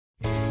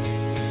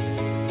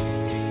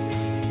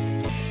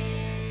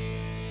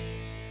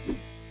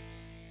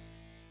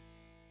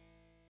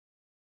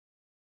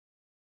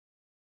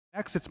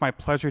Next, it's my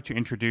pleasure to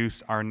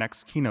introduce our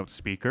next keynote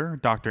speaker,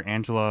 Dr.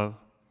 Angela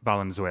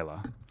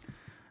Valenzuela.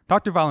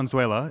 Dr.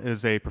 Valenzuela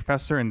is a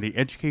professor in the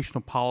Educational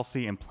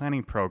Policy and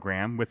Planning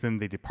program within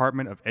the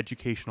Department of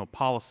Educational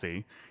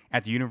Policy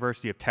at the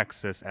University of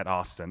Texas at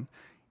Austin,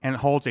 and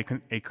holds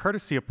a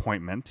courtesy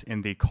appointment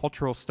in the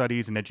Cultural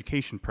Studies and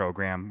Education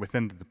program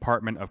within the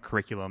Department of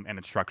Curriculum and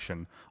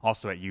Instruction,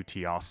 also at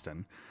UT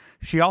Austin.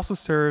 She also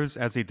serves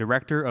as the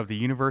director of the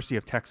University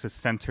of Texas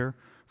Center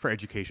for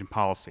Education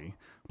Policy.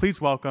 Please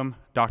welcome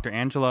Dr.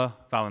 Angela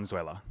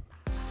Valenzuela.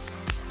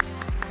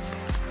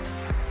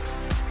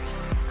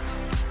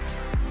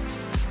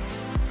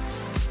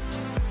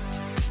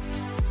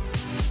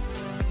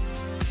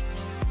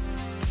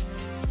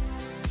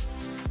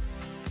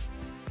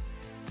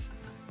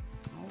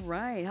 All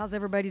right, how's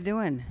everybody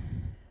doing?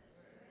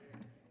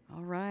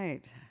 All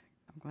right,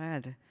 I'm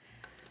glad.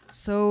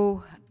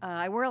 So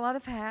I wear a lot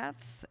of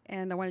hats,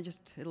 and I want to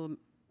just,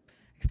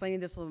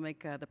 explaining this will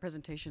make the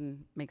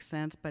presentation make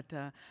sense, but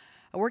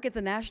I work at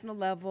the national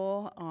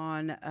level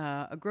on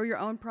a Grow Your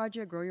Own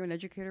project, Grow Your Own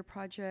Educator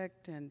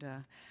project, and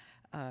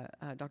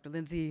Dr.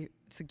 Lindsay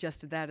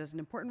suggested that as an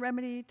important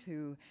remedy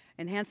to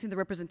enhancing the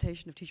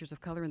representation of teachers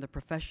of color in the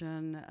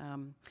profession.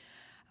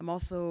 I'm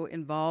also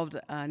involved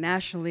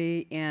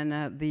nationally in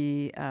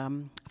the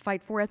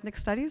fight for ethnic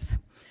studies,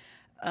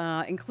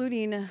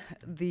 including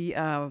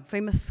the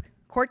famous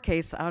court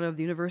case out of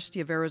the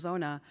University of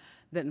Arizona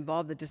that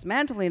involved the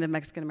dismantling of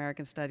Mexican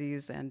American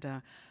studies,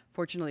 and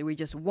fortunately we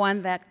just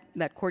won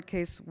that court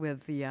case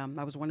with the,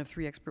 I was one of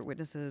 3 expert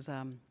witnesses,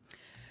 and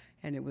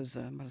it was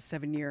about a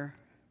 7-year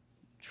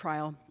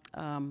trial,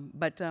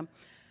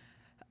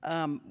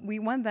 we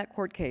won that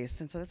court case,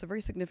 and so that's a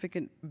very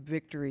significant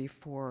victory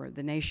for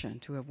the nation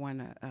to have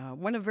won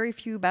one of very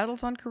few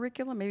battles on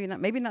curriculum.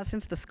 Maybe not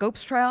since the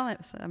Scopes trial.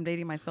 I'm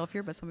dating myself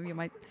here, but some of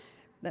you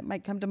that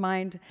might come to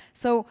mind.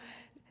 So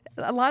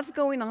a lot's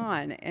going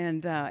on,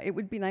 and it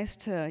would be nice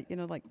to,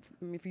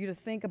 for you to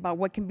think about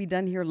what can be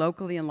done here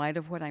locally in light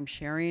of what I'm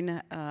sharing,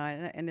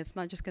 and it's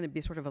not just going to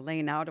be sort of a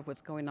laying out of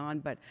what's going on,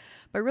 but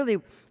really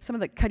some of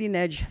the cutting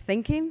edge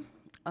thinking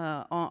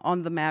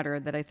on the matter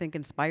that I think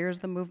inspires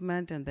the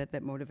movement and that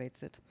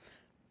motivates it.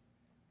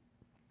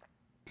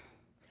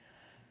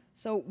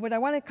 So what I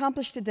want to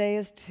accomplish today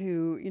is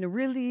to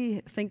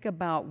really think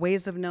about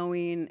ways of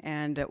knowing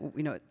and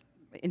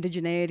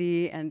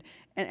indigeneity,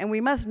 and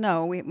we must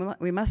know,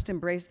 we must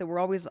embrace that we're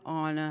always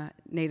on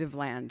native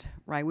land,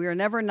 right? We are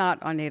never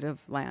not on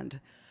native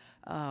land.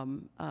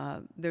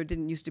 There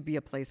didn't used to be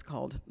a place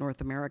called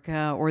North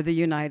America or the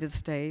United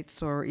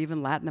States or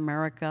even Latin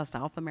America,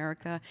 South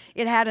America.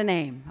 It had a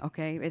name,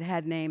 okay? It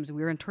had names.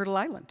 We were in Turtle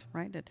Island,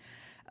 right?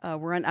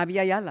 We're on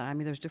Abiyala. I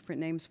mean, there's different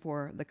names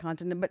for the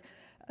continent, but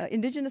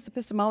indigenous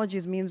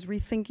epistemologies means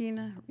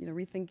rethinking,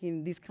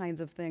 rethinking these kinds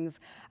of things.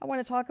 I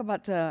want to talk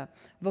about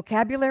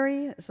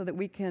vocabulary so that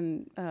we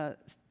can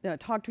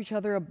talk to each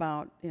other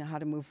about how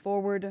to move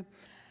forward.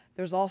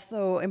 There's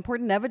also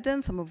important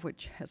evidence, some of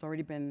which has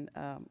already been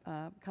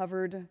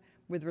covered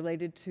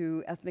related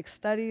to ethnic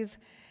studies,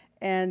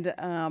 and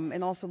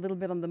also a little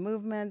bit on the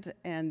movement.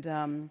 And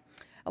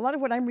a lot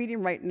of what I'm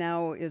reading right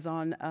now is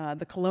on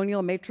the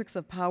colonial matrix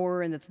of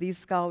power, and it's these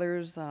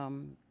scholars.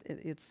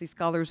 It's these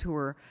scholars who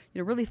are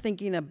really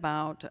thinking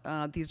about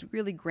these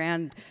really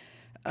grand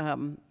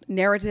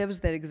narratives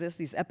that exist,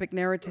 these epic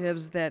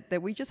narratives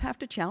that we just have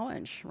to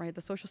challenge, right?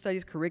 The social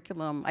studies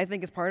curriculum, I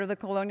think, is part of the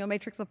colonial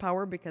matrix of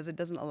power because it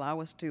doesn't allow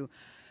us to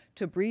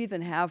breathe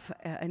and have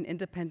an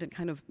independent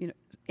kind of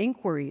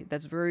inquiry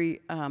that's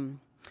very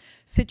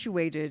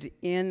situated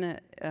in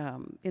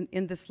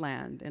this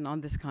land and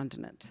on this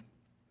continent.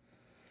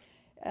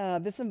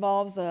 This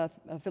involves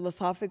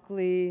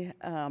philosophically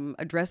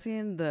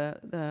addressing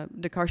the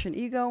Descartesian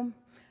ego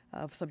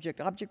of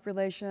subject-object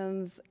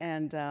relations,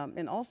 and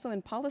also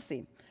in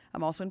policy.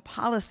 I'm also in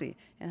policy,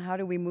 and how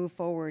do we move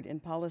forward in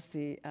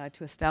policy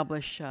to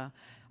establish,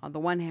 on the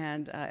one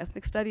hand,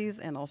 ethnic studies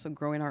and also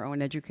growing our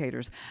own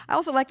educators. I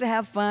also like to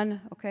have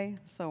fun, okay?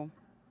 So,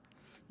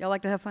 y'all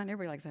like to have fun?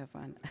 Everybody likes to have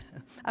fun.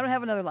 I don't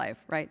have another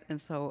life, right?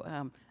 And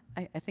so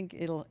I think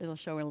it'll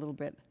show in a little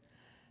bit.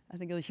 I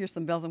think you'll hear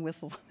some bells and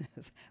whistles.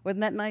 Wasn't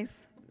that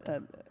nice?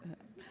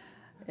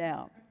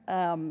 Yeah.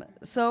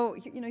 So,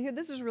 here,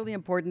 this is really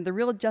important. The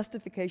real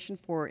justification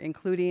for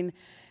including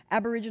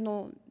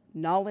Aboriginal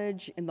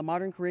knowledge in the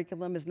modern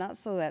curriculum is not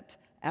so that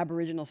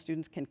Aboriginal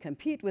students can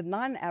compete with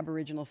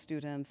non-Aboriginal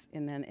students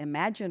in an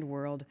imagined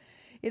world.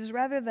 It is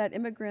rather that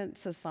immigrant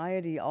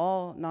society,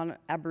 all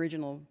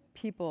non-Aboriginal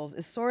peoples,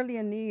 is sorely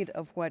in need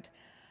of what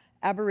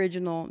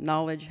Aboriginal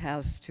knowledge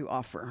has to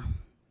offer.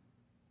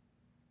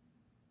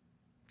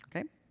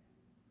 Okay?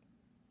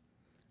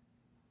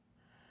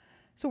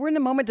 So we're in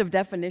a moment of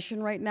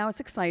definition right now. It's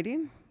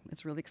exciting.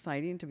 It's really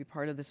exciting to be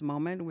part of this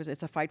moment.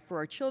 It's a fight for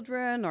our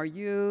children, our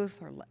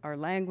youth, our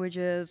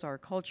languages, our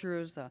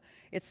cultures.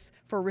 It's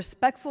for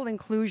respectful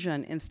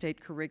inclusion in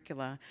state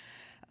curricula.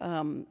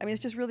 I mean,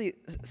 it's just really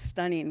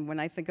stunning when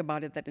I think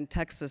about it that in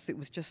Texas, it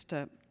was just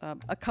a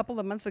couple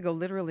of months ago,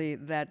 literally,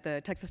 that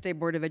the Texas State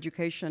Board of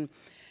Education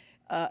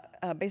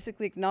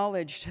basically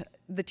acknowledged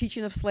the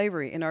teaching of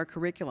slavery in our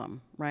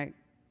curriculum, right?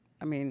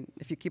 I mean,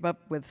 if you keep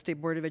up with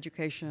State Board of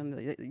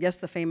Education, yes,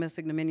 the famous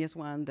ignominious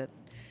one that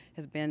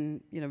has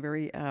been,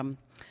 very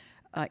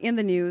in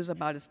the news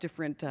about its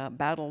different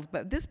battles,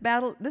 but this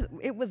battle,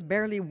 it was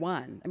barely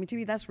won. I mean, to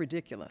me, that's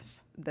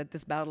ridiculous that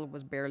this battle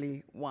was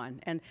barely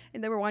won. And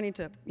they were wanting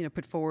to,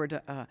 put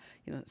forward,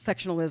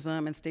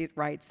 sectionalism and state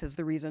rights as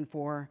the reason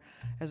for,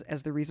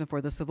 as the reason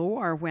for the Civil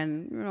War.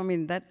 When, I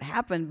mean, that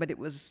happened, but it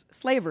was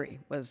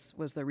slavery was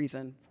the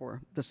reason for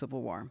the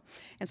Civil War.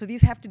 And so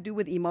these have to do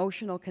with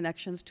emotional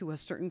connections to a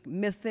certain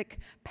mythic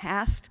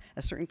past,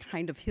 a certain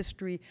kind of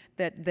history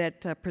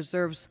that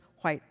preserves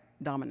white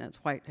dominance,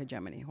 white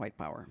hegemony, white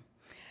power.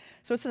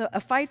 So it's a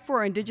fight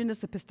for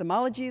indigenous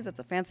epistemologies. That's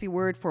a fancy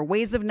word for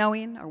ways of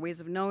knowing, our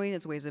ways of knowing.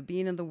 It's ways of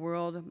being in the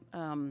world.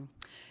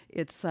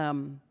 It's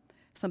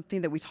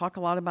something that we talk a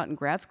lot about in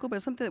grad school, but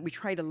it's something that we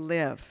try to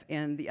live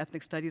in the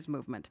ethnic studies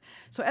movement.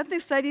 So ethnic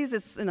studies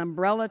is an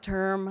umbrella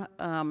term,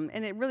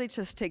 and it really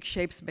just takes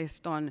shapes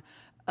based on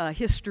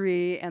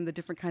history and the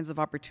different kinds of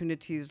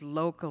opportunities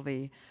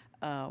locally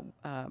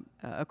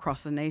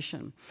across the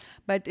nation.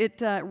 But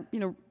it,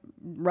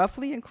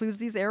 roughly includes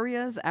these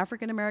areas: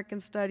 African American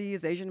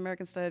studies, Asian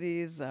American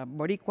studies,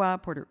 Boricua,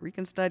 Puerto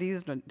Rican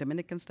studies,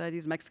 Dominican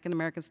studies, Mexican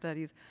American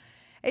studies,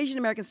 Asian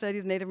American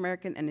studies, Native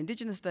American and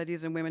Indigenous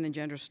studies, and women and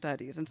gender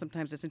studies. And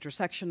sometimes it's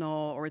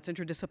intersectional or it's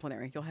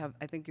interdisciplinary. You'll have,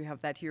 I think you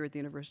have that here at the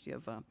University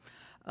of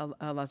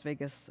Las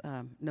Vegas,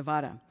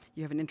 Nevada.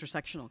 You have an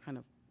intersectional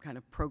kind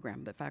of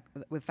program that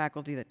with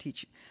faculty that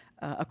teach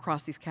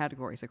across these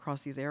categories,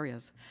 across these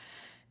areas.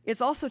 It's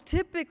also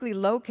typically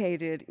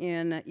located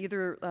in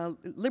either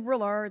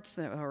liberal arts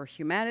or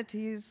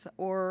humanities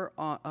or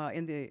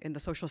in the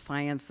social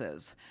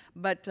sciences.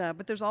 But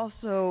there's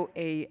also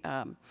a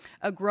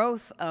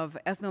growth of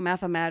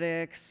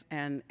ethnomathematics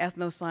and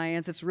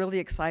ethnoscience. It's really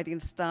exciting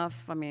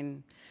stuff. I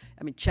mean,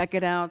 check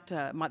it out.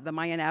 The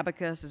Mayan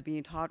abacus is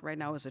being taught right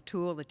now as a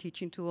tool, a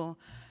teaching tool.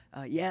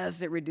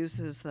 Yes, it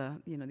reduces the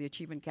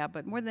achievement gap,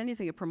 but more than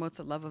anything, it promotes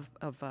a love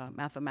of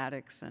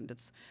mathematics, and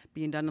it's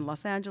being done in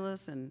Los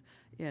Angeles and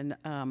in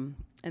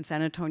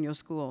San Antonio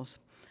schools.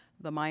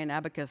 The Mayan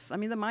abacus. I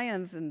mean, the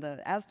Mayans and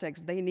the Aztecs,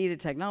 they needed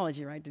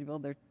technology, right, to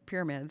build their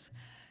pyramids.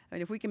 I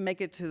mean, if we can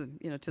make it to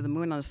the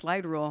moon on a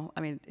slide rule,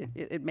 I mean,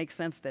 it makes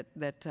sense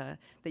that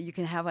you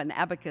can have an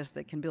abacus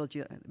that can build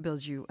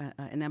you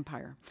an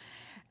empire,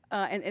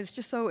 and it's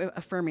just so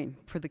affirming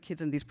for the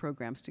kids in these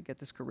programs to get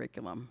this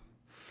curriculum.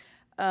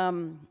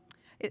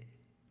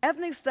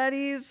 Ethnic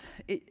studies,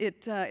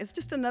 it's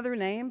just another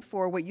name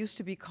for what used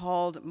to be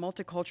called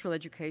multicultural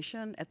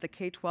education at the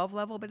K-12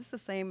 level, but it's the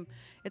same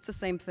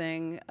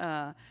thing,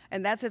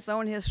 and that's its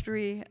own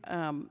history,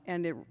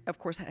 and it, of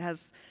course,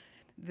 has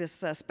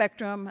this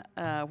spectrum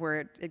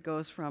where it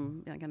goes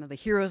from kind of the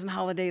heroes and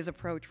holidays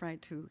approach, right,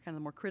 to kind of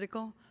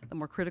the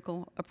more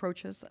critical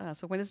approaches.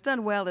 So when it's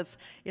done well, it's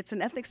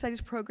an ethnic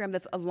studies program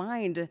that's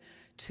aligned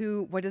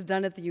to what is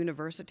done at the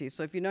university.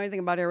 So if you know anything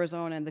about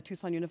Arizona and the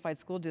Tucson Unified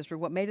School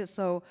District, what made it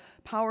so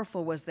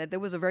powerful was that there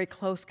was a very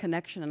close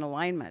connection and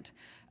alignment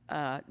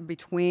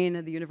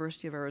between the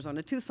University of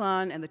Arizona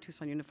Tucson and the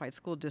Tucson Unified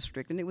School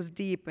District, and it was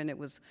deep, and it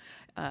was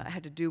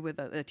had to do with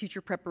a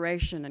teacher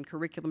preparation and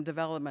curriculum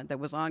development that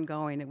was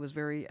ongoing. It was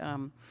very,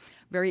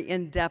 very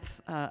in depth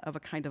of a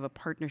kind of a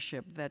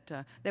partnership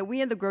that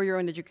we in the Grow Your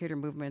Own Educator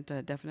movement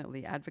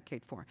definitely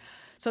advocate for.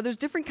 So there's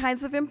different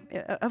kinds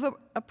of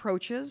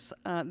approaches.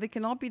 They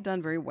can all be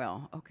done very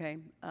well, okay.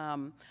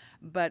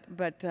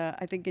 But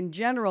I think in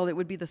general it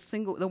would be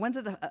the ones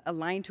that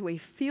align to a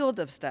field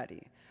of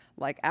study,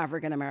 like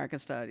African American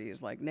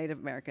studies, like Native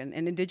American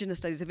and Indigenous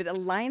studies. If it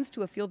aligns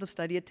to a field of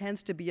study, it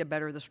tends to be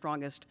the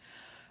strongest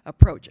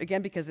approach.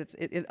 Again, because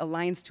it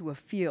aligns to a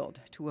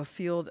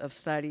field of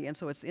study, and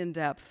so it's in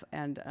depth,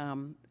 and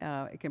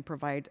it can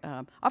provide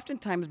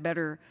oftentimes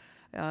better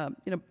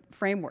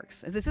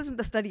frameworks. This isn't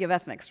the study of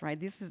ethnics, right?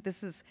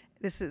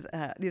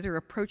 These are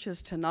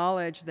approaches to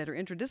knowledge that are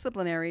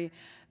interdisciplinary,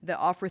 that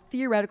offer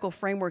theoretical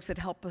frameworks that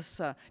help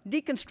us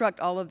deconstruct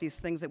all of these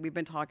things that we've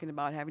been talking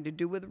about, having to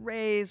do with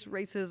race,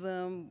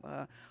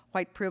 racism,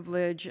 white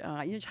privilege,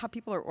 how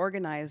people are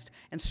organized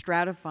and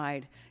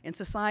stratified in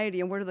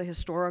society, and what are the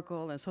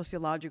historical and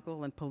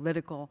sociological and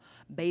political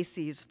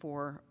bases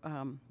for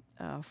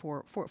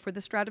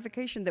the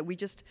stratification that we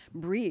just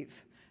breathe.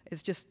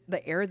 It's just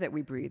the air that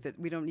we breathe, that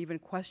we don't even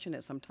question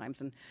it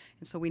sometimes. And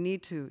so we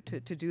need to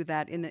do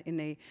that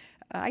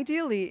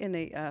ideally in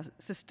a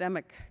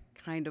systemic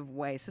kind of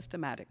way,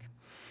 systematic.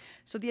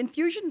 So the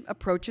infusion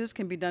approaches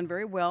can be done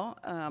very well.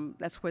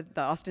 That's what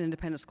the Austin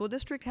Independent School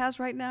District has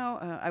right now.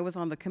 I was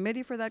on the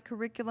committee for that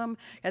curriculum.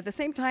 At the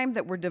same time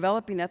that we're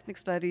developing ethnic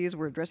studies,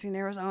 we're addressing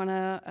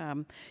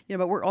Arizona,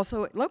 but we're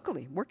also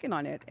locally working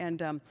on it.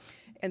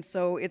 And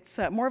so it's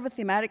more of a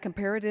thematic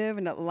comparative,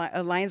 and it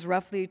aligns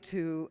roughly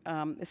to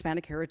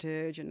Hispanic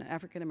heritage and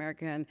African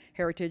American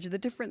heritage, the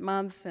different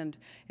months, and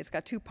it's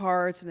got 2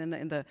 parts. And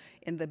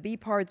in the B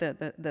part,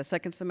 the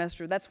second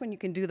semester, that's when you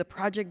can do the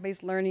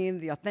project-based learning,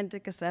 the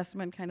authentic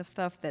assessment kind of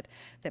stuff that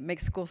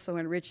makes school so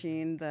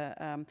enriching.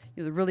 The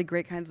really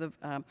great kinds of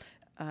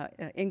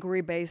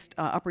inquiry-based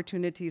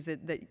opportunities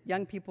that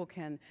young people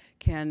can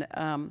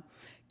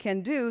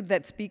do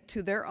that speak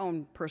to their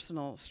own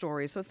personal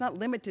stories. So it's not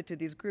limited to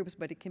these groups,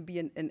 but it can be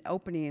an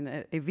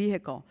opening, a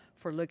vehicle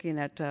for looking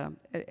at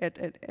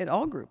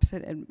all groups,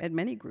 at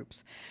many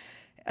groups.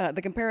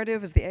 The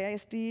comparative is the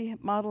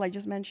AISD model I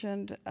just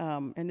mentioned,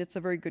 and it's a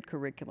very good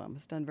curriculum.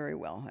 It's done very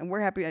well, and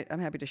I'm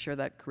happy to share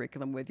that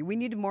curriculum with you. We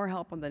need more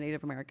help on the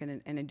Native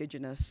American and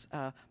indigenous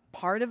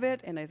part of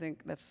it, and I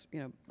think that's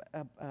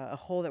a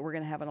hole that we're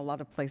going to have in a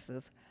lot of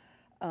places.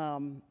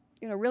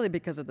 Really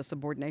because of the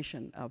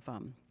subordination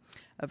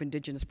of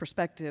indigenous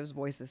perspectives,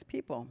 voices,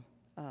 people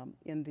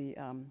in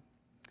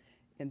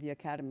the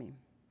academy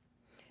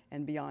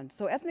and beyond.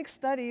 So ethnic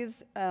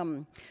studies,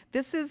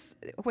 this is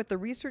what the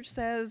research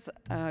says.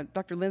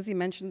 Dr. Lindsay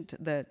mentioned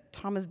the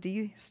Thomas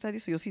D study,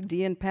 so you'll see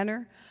D in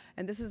Penner,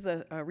 and this is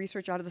a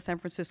research out of the San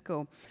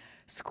Francisco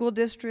School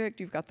District.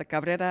 You've got the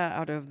Cabrera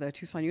out of the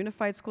Tucson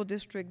Unified School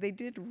District. They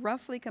did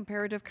roughly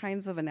comparative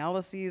kinds of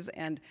analyses,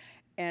 and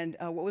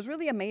what was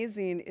really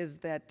amazing is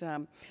that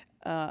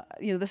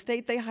the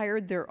state, they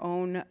hired their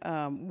own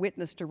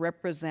witness to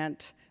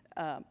represent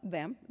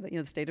them,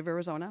 the state of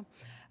Arizona.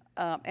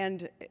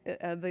 And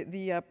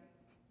the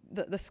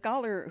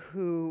scholar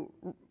who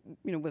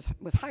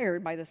was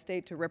hired by the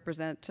state to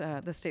represent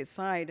the state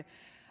side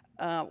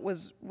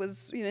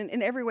was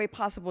in every way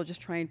possible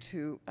just trying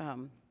to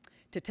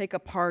take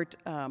apart,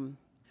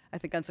 I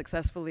think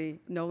unsuccessfully,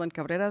 Nolan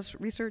Cabrera's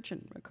research,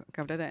 and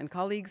Cabrera and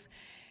colleagues.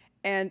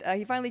 And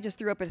he finally just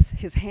threw up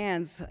his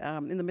hands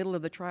in the middle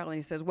of the trial, and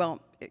he says,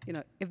 well,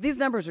 if these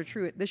numbers are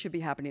true, this should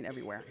be happening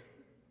everywhere.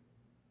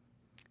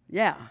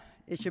 Yeah,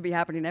 it should be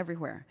happening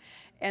everywhere.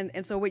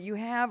 And so what you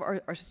have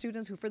are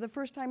students who, for the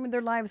first time in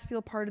their lives,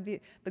 feel part of the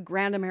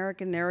grand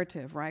American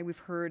narrative, right? We've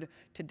heard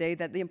today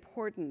that the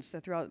importance,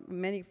 throughout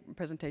many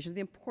presentations,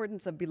 the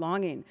importance of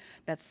belonging,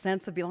 that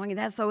sense of belonging,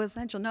 that's so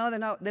essential. No,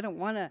 they don't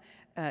want to,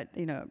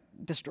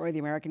 destroy the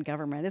American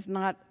government. It's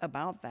not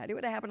about that. It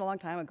would have happened a long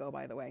time ago,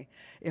 by the way,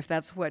 if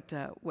that's what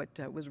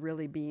was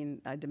really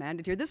being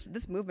demanded here.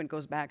 This movement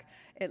goes back,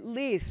 at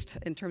least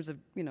in terms of,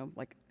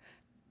 like,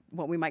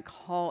 what we might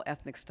call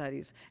ethnic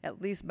studies,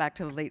 at least back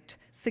to the late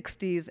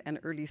 60s and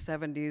early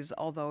 70s,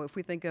 although if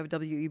we think of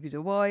W.E.B.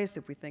 Du Bois,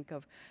 if we think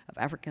of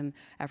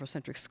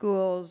Afrocentric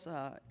schools,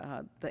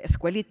 the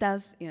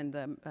escuelitas in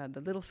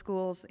the little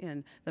schools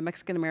in the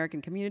Mexican-American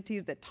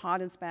communities that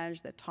taught in Spanish,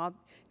 that taught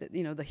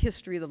the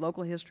history, the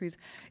local histories,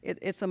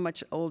 it's a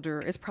much older,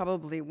 it's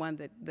probably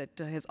one that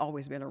has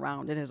always been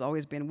around. It has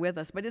always been with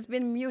us, but it's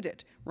been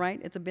muted,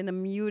 right? It's been a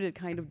muted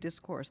kind of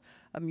discourse,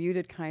 a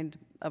muted kind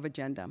of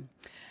agenda.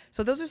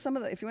 So those are some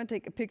of the, if you want to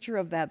take a picture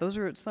of that, those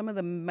are some of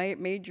the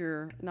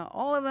major, not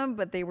all of them,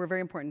 but they were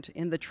very important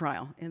in the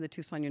trial, in the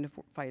Tucson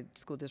Unified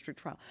School District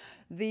trial.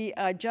 The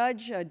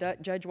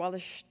Judge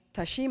Wallace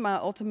Tashima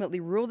ultimately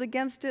ruled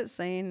against it,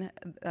 saying,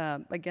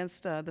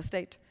 against the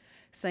state,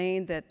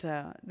 saying that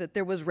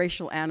there was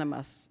racial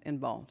animus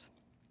involved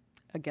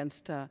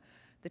against the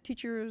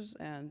teachers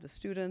and the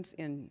students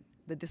in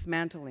the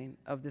dismantling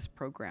of this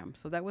program.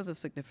 So that was a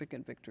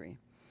significant victory.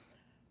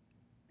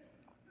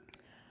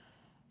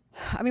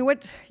 I mean,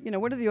 what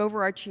are the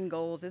overarching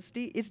goals? It's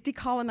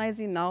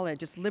decolonizing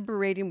knowledge. It's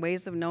liberating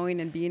ways of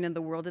knowing and being in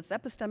the world. It's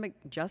epistemic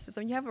justice.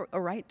 I mean, you have a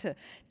right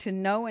to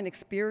know and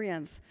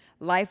experience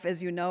life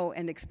as you know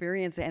and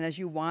experience it, and as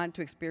you want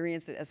to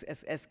experience it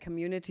as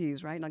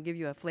communities, right? And I'll give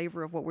you a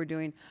flavor of what we're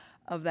doing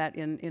of that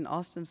in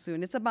Austin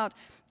soon. It's about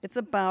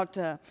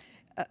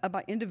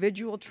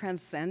individual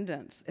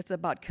transcendence. It's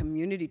about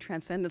community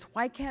transcendence.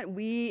 Why can't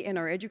we, in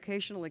our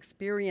educational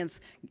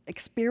experience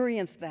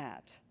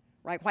that?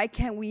 Right? Why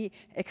can't we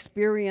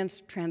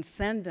experience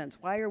transcendence?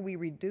 Why are we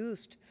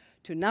reduced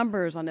to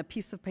numbers on a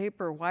piece of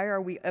paper? Why are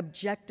we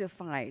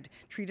objectified,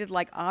 treated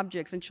like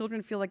objects? And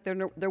children feel like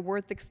their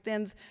worth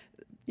extends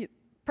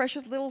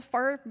precious little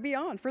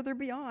further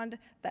beyond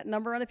that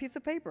number on a piece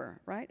of paper,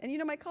 right?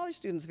 And my college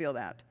students feel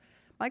that.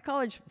 My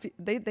college,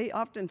 they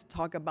often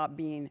talk about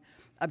being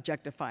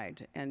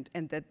objectified, and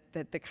that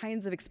the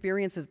kinds of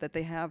experiences that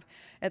they have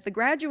at the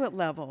graduate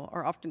level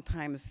are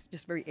oftentimes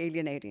just very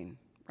alienating.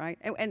 Right?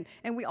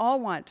 And we all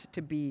want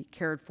to be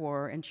cared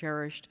for and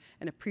cherished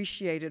and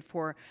appreciated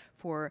for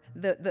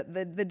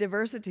the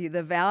diversity,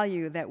 the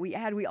value that we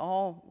add. We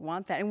all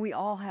want that, and we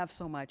all have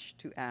so much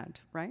to add,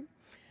 right?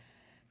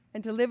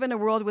 And to live in a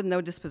world with no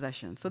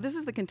dispossession. So this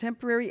is the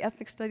contemporary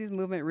ethnic studies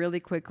movement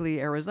really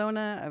quickly.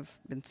 Arizona, I've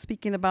been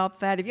speaking about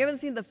that. If you haven't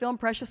seen the film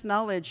Precious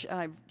Knowledge,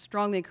 I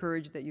strongly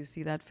encourage that you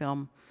see that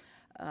film,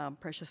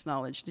 Precious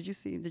Knowledge. Did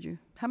you?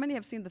 How many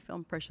have seen the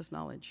film Precious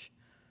Knowledge?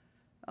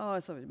 Oh,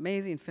 it's an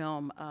amazing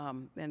film,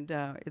 and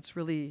it's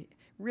really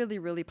Really,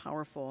 really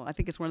powerful. I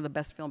think it's one of the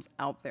best films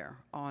out there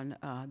on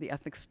the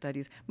ethnic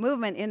studies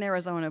movement in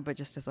Arizona, but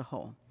just as a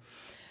whole.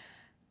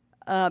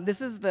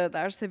 This is the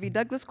Arce v.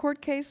 Douglas court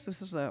case.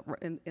 This is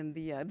in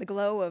the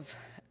glow of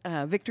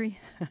victory.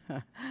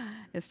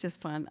 It's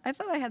just fun. I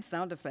thought I had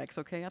sound effects,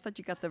 okay? I thought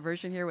you got the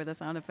version here with the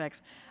sound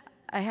effects.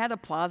 I had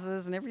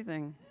applauses and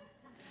everything.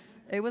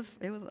 It was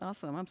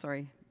awesome. I'm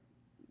sorry.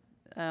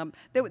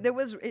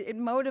 It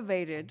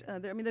motivated. I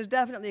mean, there's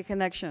definitely a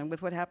connection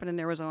with what happened in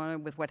Arizona,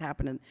 with what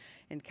happened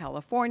in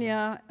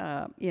California,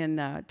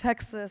 in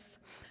Texas.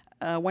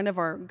 One of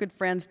our good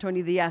friends,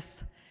 Tony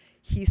Diaz,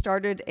 he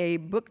started a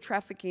book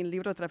trafficking,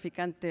 libro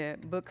traficante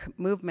book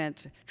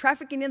movement,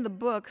 trafficking in the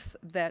books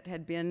that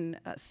had been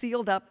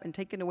sealed up and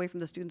taken away from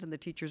the students and the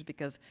teachers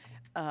because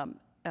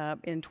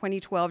in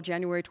 2012,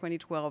 January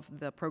 2012,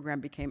 the program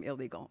became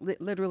illegal,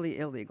 literally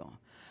illegal.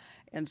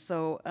 And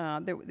so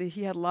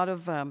he had a lot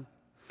of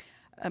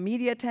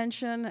media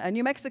attention.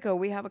 New Mexico,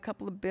 we have a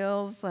couple of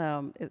bills.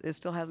 It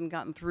still hasn't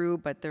gotten through,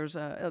 but there's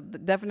a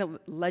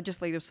definite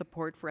legislative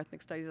support for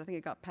ethnic studies. I think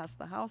it got past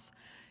the House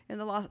in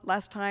the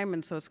last time,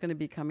 and so it's going to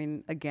be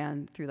coming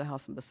again through the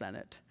House and the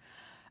Senate.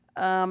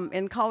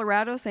 In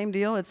Colorado, same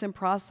deal. It's in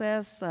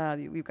process.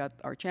 We've got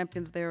our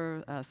champions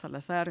there,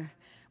 Salazar,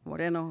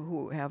 Moreno,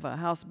 who have a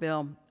House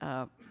bill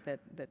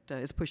that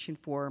is pushing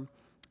for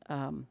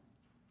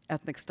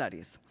ethnic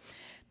studies.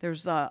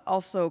 There's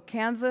also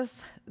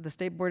Kansas, the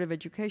State Board of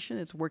Education.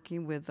 It's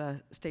working with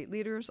state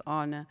leaders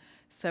on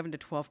 7 to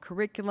 12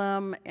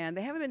 curriculum, and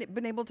they haven't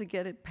been able to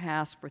get it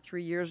passed for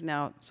 3 years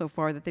now so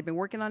far that they've been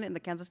working on it in the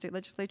Kansas State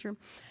Legislature.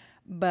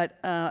 But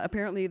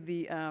apparently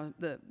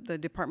the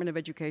Department of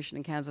Education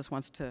in Kansas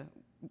wants to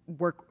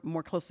work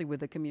more closely with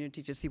the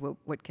community to see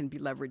what can be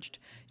leveraged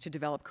to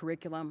develop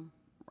curriculum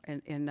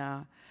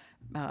in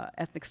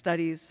ethnic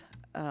studies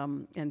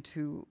and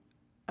to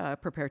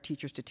prepare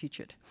teachers to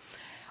teach it.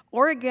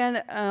 Oregon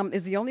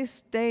is the only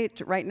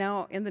state right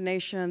now in the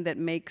nation that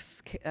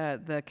makes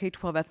the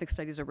K-12 ethnic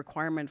studies a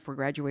requirement for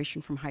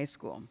graduation from high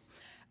school.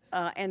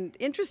 And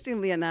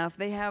interestingly enough,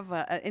 they have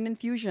an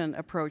infusion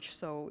approach,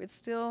 so it's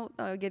still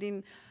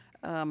getting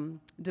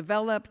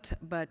developed,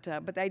 but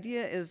the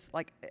idea is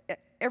like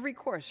every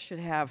course should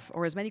have,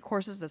 or as many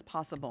courses as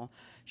possible,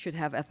 should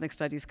have ethnic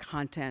studies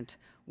content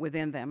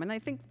within them. And I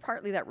think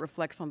partly that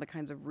reflects on the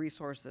kinds of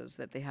resources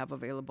that they have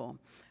available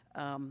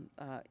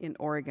in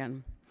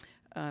Oregon.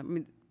 I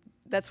mean,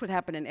 that's what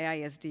happened in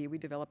AISD. We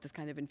developed this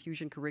kind of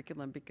infusion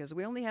curriculum because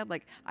we only had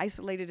like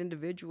isolated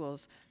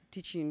individuals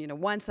teaching, you know,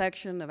 one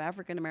section of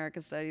African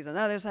American studies,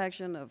 another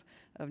section of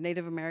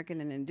Native American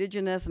and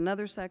Indigenous,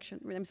 another section.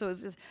 And so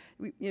it's just,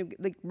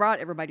 they brought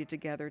everybody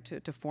together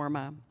to form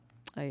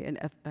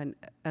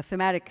a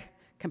thematic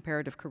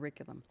comparative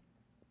curriculum.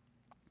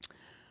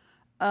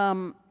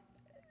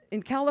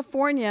 In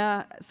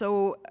California,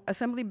 so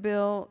Assembly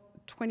Bill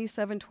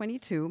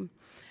 2722,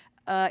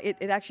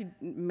 it actually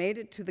made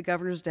it to the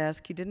governor's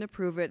desk. He didn't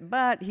approve it,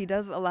 but he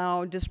does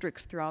allow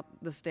districts throughout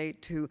the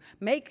state to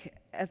make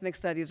ethnic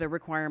studies a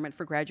requirement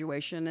for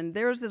graduation. And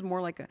theirs is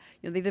more like a,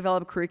 they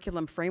develop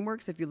curriculum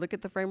frameworks. If you look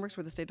at the frameworks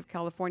for the state of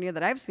California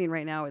that I've seen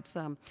right now, it's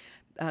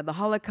the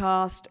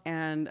Holocaust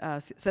and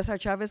Cesar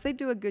Chavez. They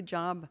do a good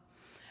job.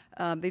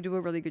 They do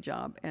a really good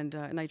job, and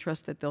I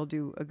trust that they'll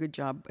do a good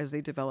job as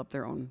they develop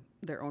their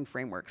own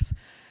frameworks.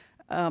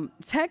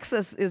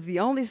 Texas is the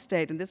only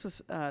state, and this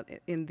was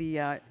in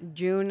the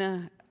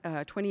June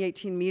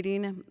 2018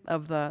 meeting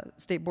of the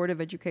State Board of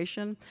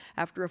Education.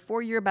 After a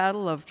 4-year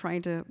battle of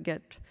trying to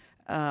get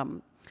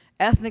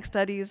ethnic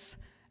studies,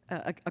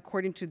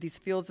 according to these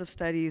fields of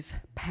studies,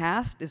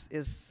 passed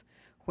is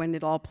when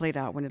it all played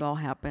out, when it all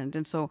happened.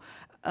 And so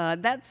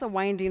that's a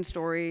winding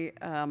story.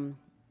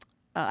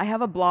 I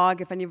have a blog,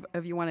 if any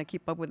of you want to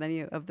keep up with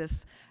any of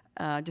this.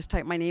 Just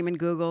type my name in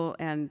Google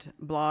and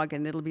blog,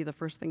 and it'll be the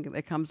first thing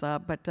that comes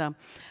up. But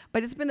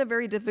it's been a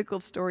very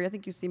difficult story. I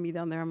think you see me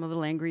down there. I'm a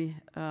little angry.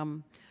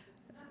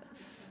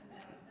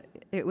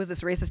 It was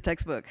this racist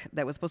textbook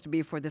that was supposed to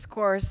be for this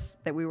course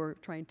that we were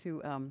trying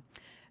to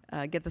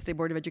get the State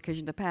Board of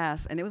Education to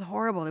pass, and it was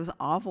horrible. It was an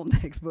awful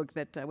textbook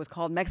that was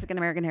called Mexican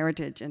American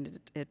Heritage, and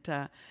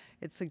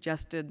it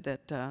suggested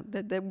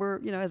that we're,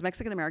 as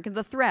Mexican Americans,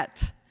 a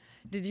threat.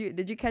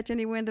 Did you catch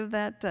any wind of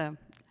that?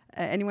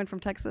 Anyone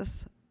from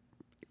Texas?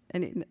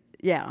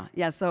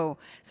 Yeah. So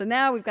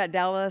now we've got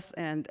Dallas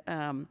and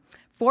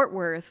Fort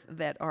Worth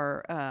that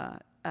are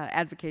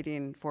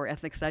advocating for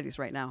ethnic studies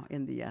right now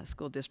in the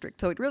school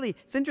district. So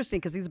it's interesting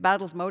because these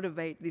battles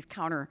motivate these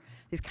counter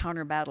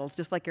battles,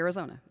 just like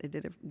Arizona.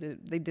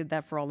 They did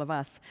that for all of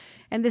us.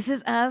 And this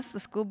is us, the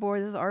school board.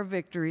 This is our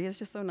victory. It's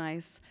just so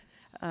nice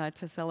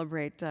to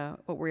celebrate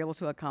what we're able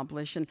to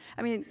accomplish. And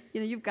I mean,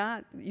 you've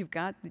got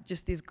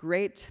just these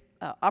great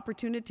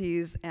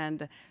opportunities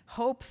and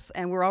hopes,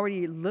 and we're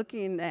already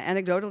looking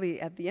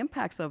anecdotally at the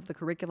impacts of the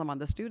curriculum on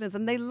the students,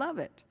 and they love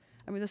it.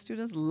 I mean, the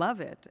students love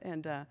it,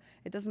 and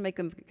it doesn't make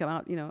them come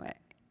out,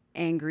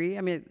 angry.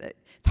 I mean,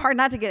 it's hard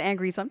not to get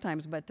angry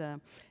sometimes, but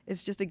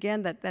it's just,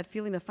 again, that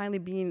feeling of finally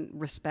being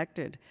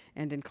respected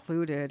and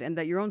included, and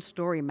that your own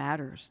story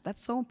matters.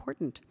 That's so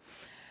important.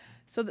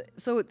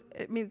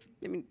 I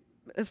mean,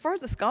 as far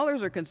as the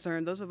scholars are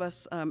concerned, those of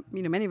us,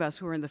 many of us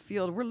who are in the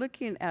field, we're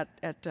looking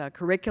at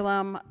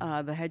curriculum,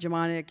 the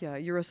hegemonic,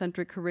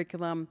 Eurocentric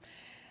curriculum,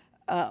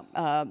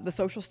 the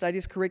social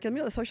studies curriculum.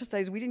 The social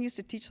studies, we didn't used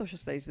to teach social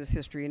studies this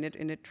history, and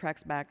it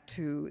tracks back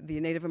to the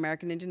Native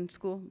American Indian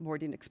school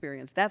boarding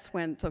experience. That's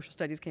when social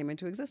studies came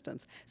into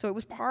existence. So it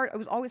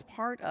was always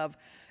part of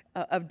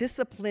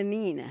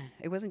disciplining.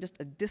 It wasn't just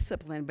a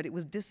discipline, but it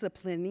was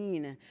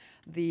disciplining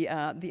the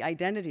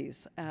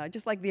identities.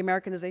 Just like the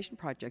Americanization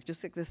project,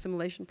 just like the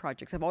assimilation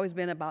projects have always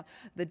been about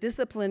the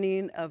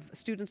disciplining of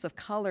students of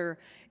color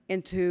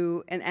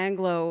into an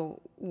Anglo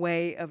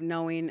way of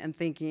knowing and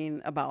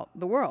thinking about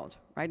the world,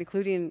 right?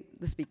 Including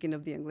the speaking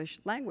of the English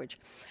language.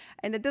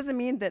 And it doesn't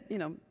mean that,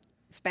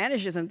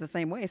 Spanish isn't the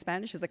same way.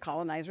 Spanish is a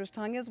colonizer's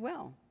tongue as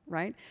well,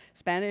 right?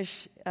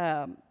 Spanish,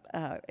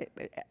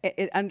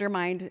 it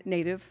undermined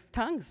native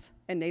tongues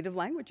and native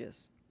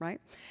languages,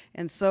 right?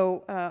 And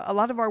so a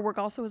lot of our work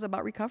also is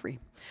about recovery.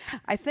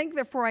 I think,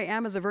 therefore, I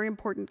am is a very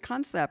important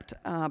concept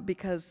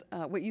because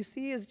what you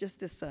see is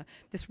just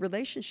this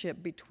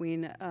relationship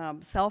between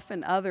self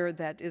and other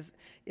that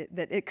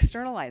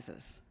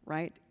externalizes,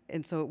 right?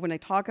 And so when I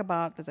talk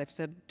about, as I've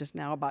said just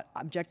now, about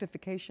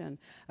objectification,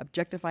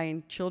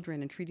 objectifying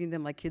children and treating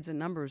them like kids in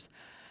numbers,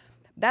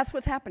 that's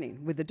what's happening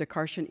with the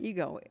Descartesian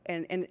ego.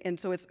 And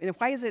so it's,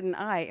 why is it an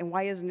I and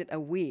why isn't it a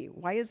we?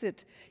 Why is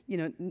it,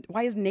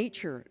 why is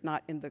nature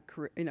not in the,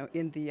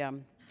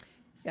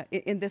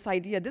 in this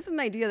idea? This is an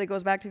idea that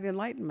goes back to the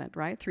Enlightenment,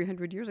 right,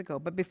 300 years ago.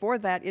 But before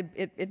that,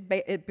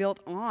 it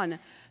built on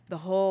the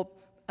whole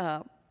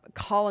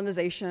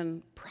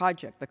colonization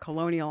project, the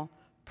colonial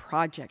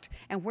project.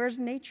 And where's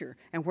nature?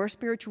 And where's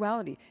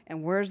spirituality?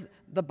 And where's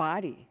the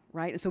body,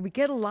 right? And so we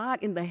get a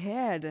lot in the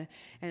head.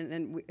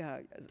 And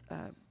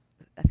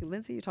I think,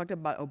 Lindsay, you talked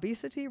about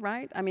obesity,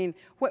 right? I mean,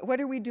 what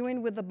are we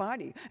doing with the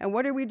body? And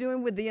what are we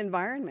doing with the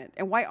environment?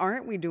 And why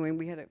aren't we doing,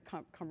 we had a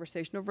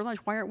conversation over lunch,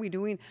 why aren't we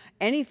doing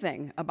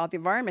anything about the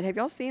environment? Have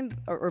y'all seen,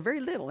 or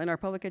very little in our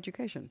public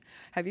education,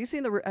 have you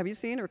seen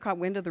or caught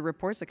wind of the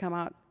reports that come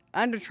out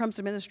under Trump's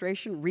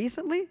administration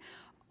recently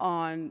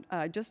on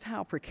just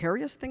how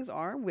precarious things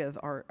are with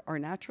our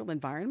natural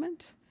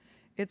environment?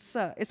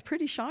 It's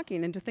pretty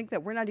shocking, and to think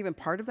that we're not even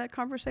part of that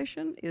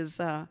conversation is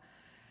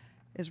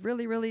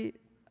really, really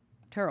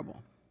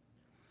terrible.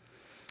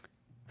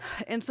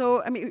 And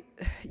so, I mean,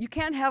 you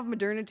can't have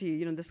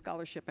modernity, this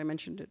scholarship, I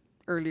mentioned it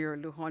earlier,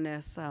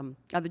 Lujones,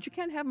 that you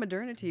can't have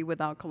modernity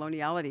without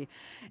coloniality,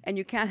 and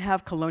you can't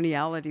have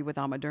coloniality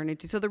without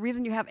modernity. So the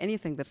reason you have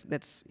anything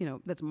that's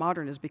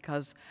modern is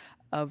because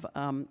of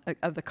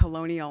the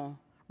colonial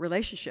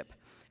relationship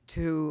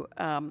to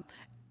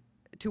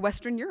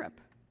Western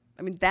Europe.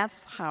 I mean,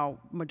 that's how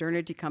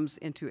modernity comes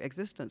into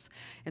existence.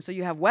 And so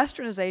you have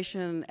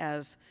Westernization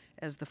as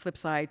the flip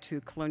side to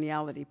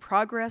coloniality.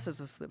 Progress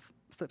as the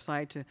flip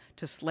side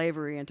to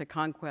slavery and to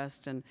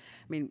conquest. And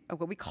I mean,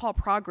 what we call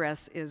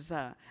progress is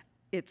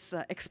it's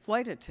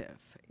exploitative.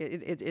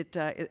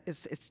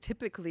 It's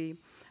typically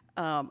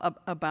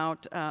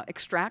about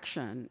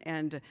extraction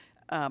and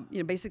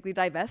basically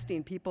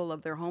divesting people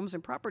of their homes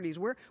and properties.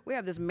 We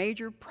have this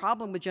major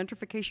problem with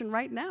gentrification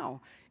right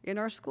now in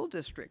our school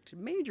district.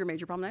 Major,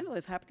 major problem. I know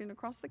it's happening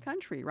across the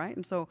country, right?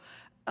 And so,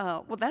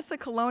 well, that's a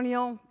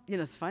colonial,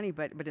 it's funny,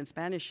 but in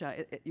Spanish,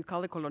 you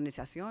call it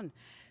colonización.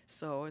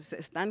 So,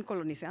 están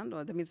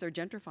colonizando, that means they're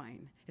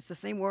gentrifying. It's the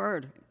same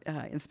word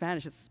in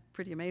Spanish. It's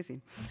pretty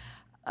amazing.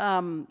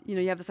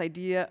 You have this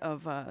idea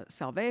of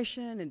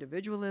salvation,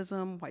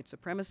 individualism, white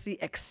supremacy,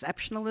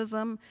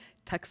 exceptionalism.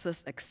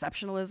 Texas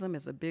exceptionalism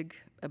is a big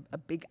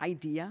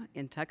idea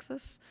in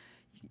Texas.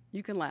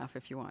 You can laugh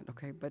if you want,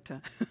 okay? But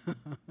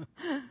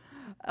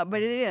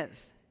but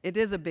it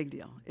is a big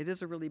deal. It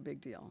is a really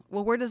big deal.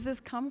 Well, where does this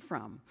come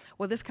from?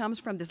 Well, this comes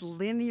from this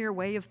linear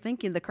way of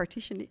thinking, the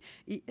Cartesian,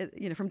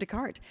 from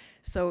Descartes.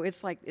 So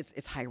it's like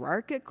it's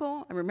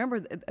hierarchical. I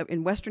remember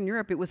in Western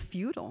Europe it was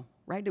feudal,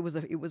 right? There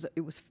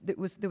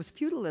was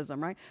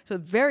feudalism, right? So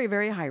very,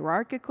 very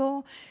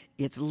hierarchical.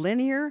 It's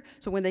linear.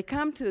 So when they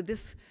come to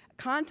this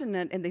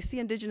continent and they see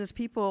indigenous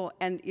people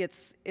and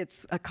it's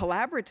a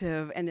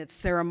collaborative and it's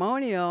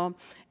ceremonial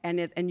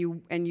and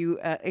you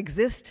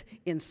exist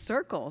in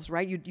circles,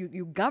 right?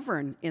 You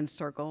govern in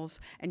circles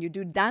and you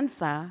do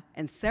danza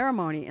and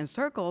ceremony in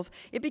circles.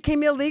 It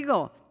became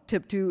illegal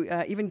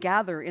to even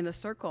gather in a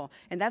circle,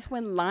 and that's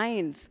when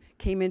lines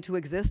came into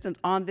existence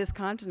on this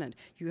continent.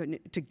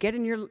 To get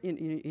in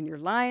your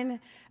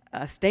line,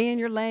 stay in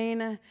your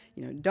lane.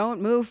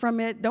 Don't move from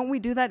it. Don't we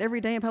do that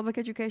every day in public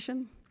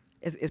education?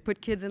 Is put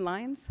kids in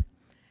lines?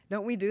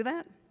 Don't we do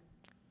that?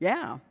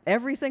 Yeah,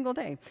 every single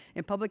day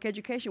in public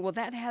education. Well,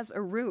 that has a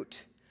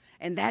root,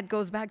 and that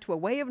goes back to a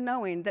way of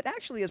knowing that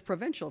actually is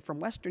provincial from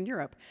Western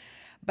Europe,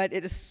 but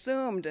it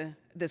assumed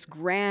this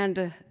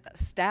grand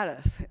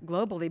status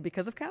globally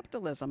because of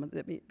capitalism,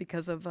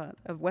 because of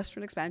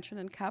Western expansion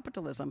and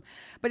capitalism.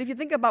 But if you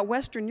think about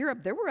Western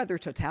Europe, there were other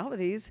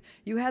totalities.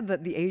 You had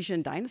the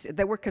Asian dynasties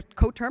that were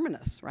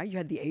coterminous, right? You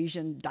had the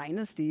Asian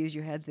dynasties.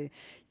 You had the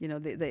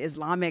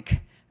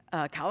Islamic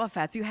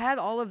caliphates. You had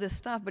all of this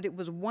stuff, but it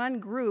was one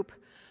group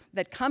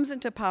that comes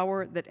into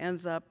power that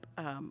ends up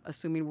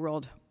assuming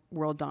world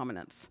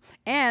dominance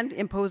and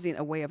imposing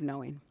a way of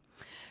knowing.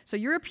 So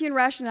European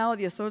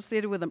rationality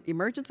associated with the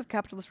emergence of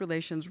capitalist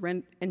relations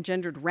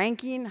engendered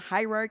ranking,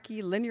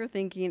 hierarchy, linear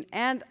thinking,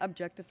 and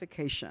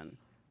objectification,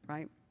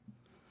 right?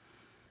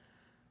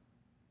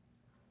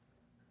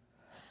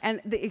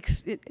 And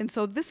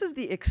so this is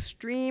the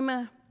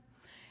extreme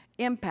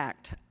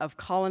impact of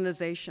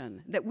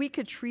colonization, that we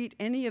could treat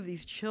any of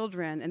these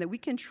children and that we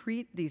can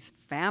treat these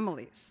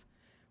families,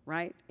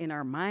 right, in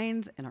our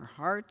minds, in our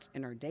hearts,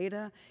 in our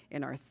data,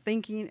 in our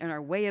thinking, in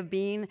our way of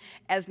being,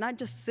 as not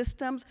just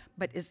systems,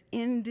 but as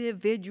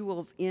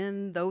individuals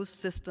in those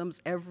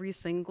systems every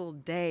single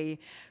day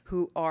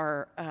who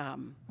are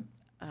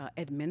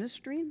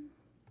administering,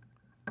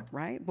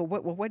 right? Well,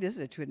 what is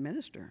it to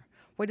administer?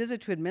 What is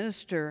it to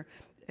administer,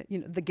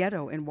 the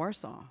ghetto in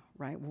Warsaw,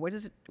 right? What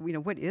is it,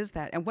 what is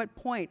that? And what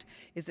point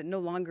is it no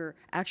longer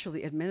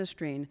actually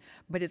administering,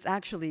 but it's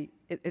actually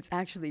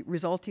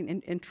resulting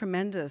in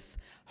tremendous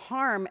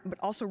harm, but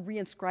also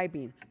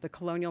reinscribing the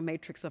colonial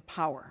matrix of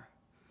power,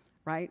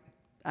 right?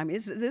 I mean,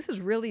 this is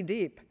really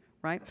deep,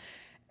 right?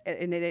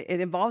 And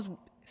it involves,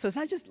 so it's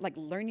not just like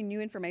learning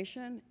new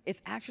information,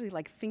 it's actually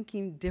like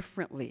thinking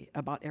differently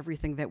about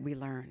everything that we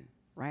learn,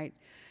 right?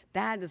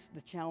 That is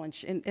the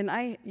challenge, and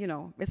I,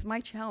 it's my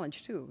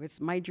challenge too,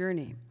 it's my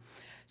journey.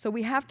 So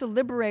we have to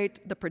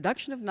liberate the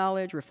production of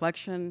knowledge,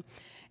 reflection,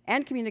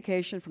 and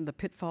communication from the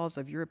pitfalls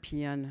of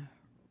European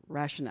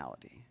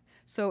rationality.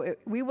 So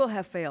we will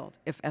have failed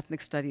if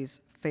ethnic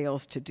studies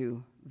fails to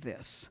do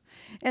this.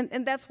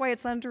 And that's why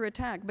it's under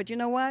attack. But you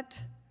know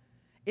what?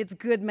 It's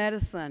good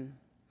medicine.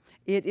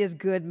 It is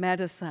good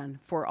medicine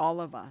for all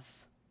of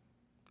us.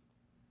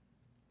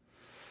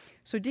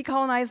 So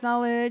decolonize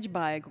knowledge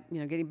by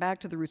getting back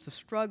to the roots of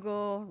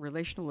struggle,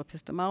 relational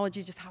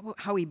epistemology, just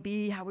how we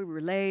be, how we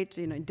relate,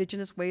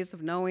 indigenous ways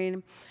of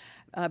knowing,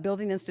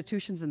 building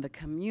institutions in the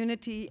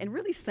community, and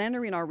really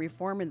centering our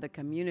reform in the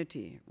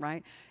community,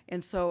 right?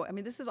 And so, I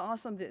mean, this is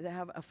awesome to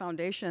have a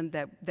foundation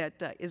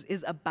that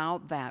is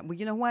about that. Well,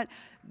 you know what?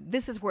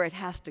 This is where it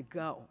has to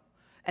go.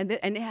 And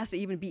it has to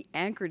even be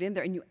anchored in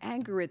there, and you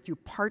anchor it through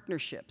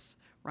partnerships,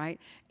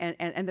 right?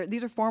 And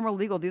these are formal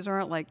legal. These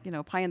aren't like,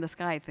 pie in the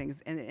sky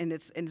things. And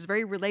it's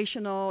very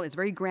relational, it's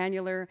very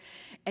granular.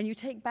 And you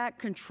take back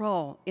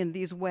control in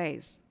these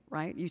ways,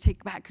 right? You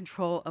take back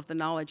control of the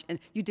knowledge, and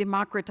you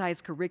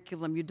democratize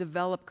curriculum, you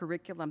develop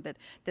curriculum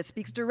that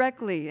speaks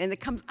directly, and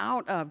it comes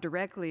out of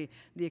directly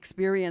the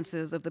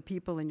experiences of the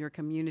people in your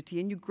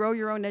community, and you grow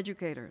your own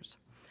educators.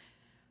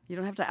 You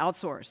don't have to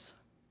outsource,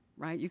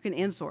 right? You can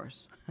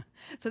insource.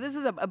 So this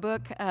is a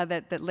book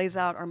that lays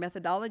out our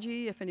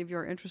methodology, if any of you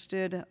are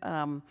interested.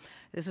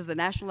 This is the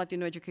National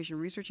Latino Education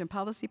Research and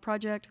Policy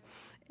Project,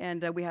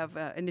 and we have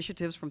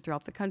initiatives from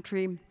throughout the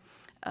country,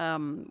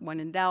 one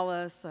in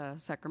Dallas,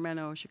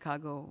 Sacramento,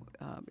 Chicago,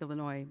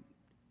 Illinois,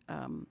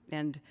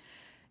 and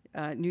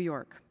New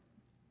York.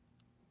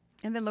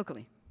 And then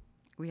locally,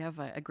 we have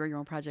a Grow Your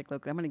Own project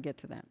locally. I'm going to get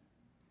to that.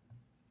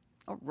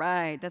 All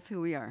right, that's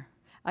who we are.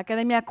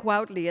 Academia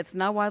Cuautli, it's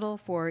Nahuatl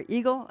for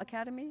Eagle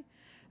Academy.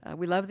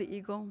 We love the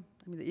eagle.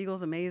 I mean, the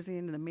eagle's amazing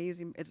and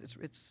amazing.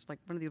 It's like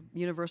one of the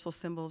universal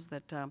symbols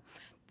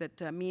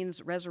that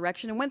means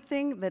resurrection. And one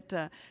thing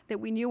that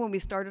we knew when we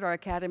started our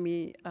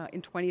academy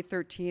in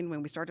 2013,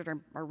 when we started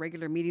our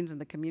regular meetings in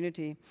the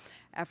community,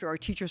 after our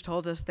teachers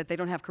told us that they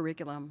don't have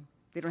curriculum,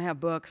 they don't have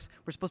books,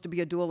 we're supposed to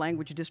be a dual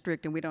language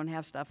district, and we don't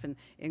have stuff in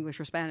English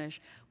or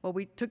Spanish. Well,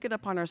 we took it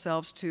upon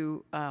ourselves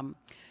to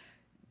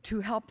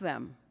help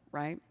them,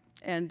 right?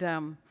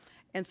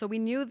 And so we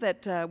knew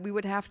that we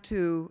would have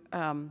to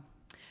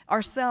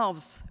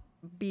ourselves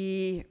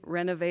be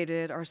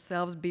renovated,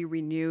 ourselves be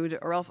renewed,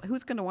 or else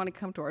who's going to want to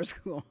come to our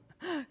school?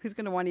 Who's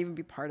going to want to even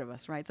be part of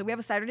us, right? So we have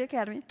a Saturday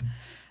Academy,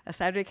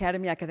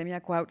 Academia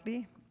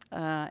Cuautli,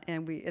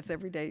 and it's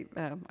every day,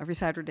 every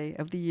Saturday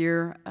of the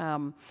year.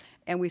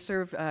 And we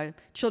serve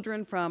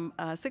children from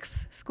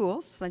 6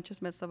 schools,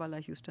 Sanchez, Metzavala,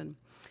 Houston,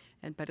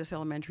 and Pettis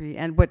Elementary.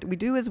 And what we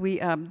do is we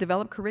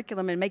develop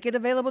curriculum and make it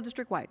available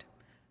district-wide.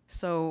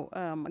 So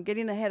I'm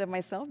getting ahead of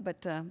myself,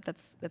 but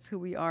that's who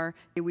we are.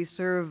 We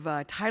serve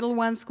Title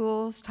I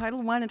schools.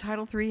 Title I and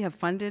Title III have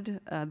funded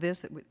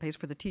this. It pays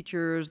for the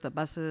teachers, the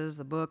buses,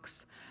 the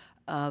books,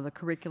 the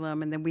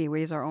curriculum, and then we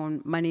raise our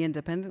own money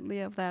independently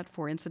of that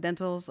for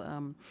incidentals.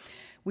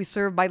 We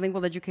serve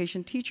bilingual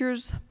education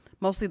teachers,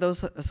 mostly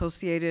those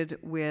associated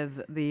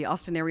with the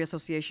Austin Area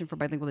Association for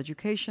Bilingual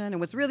Education. And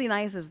what's really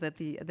nice is that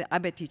the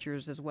ABET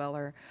teachers as well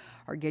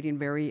are getting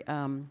very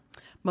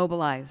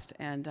mobilized,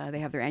 and they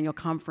have their annual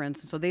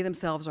conference. And so they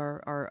themselves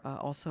are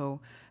also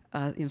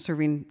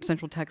serving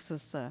Central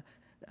Texas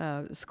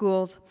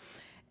schools.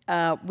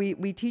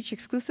 We teach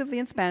exclusively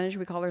in Spanish.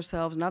 We call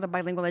ourselves not a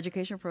bilingual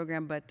education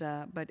program, but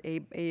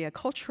a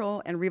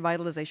cultural and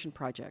revitalization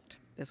project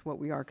is what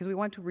we are, because we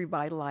want to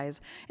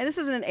revitalize. And this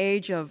is in an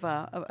age of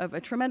a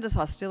tremendous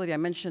hostility. I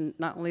mentioned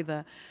not only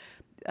the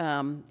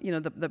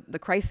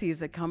crises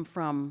that come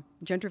from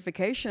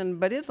gentrification,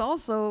 but it's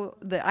also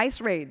the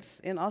ICE raids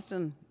in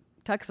Austin,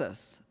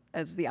 Texas,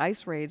 as the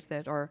ICE raids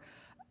that are,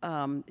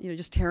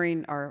 just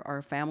tearing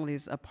our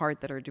families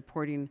apart, that are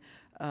deporting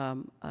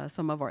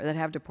that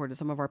have deported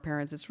some of our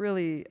parents. It's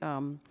really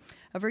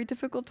a very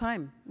difficult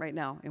time right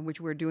now in which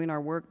we're doing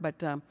our work,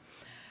 but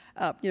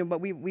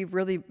we've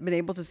really been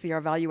able to see our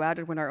value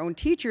added when our own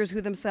teachers,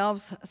 who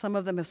themselves, some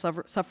of them have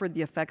suffered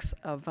the effects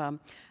of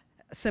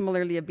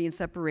similarly of being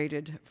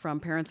separated from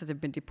parents that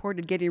have been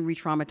deported, getting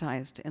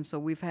re-traumatized. And so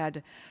we've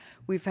had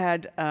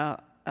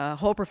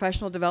whole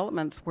professional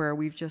developments where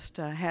we've just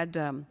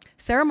had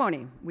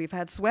ceremony. We've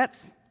had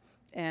sweats,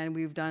 and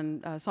we've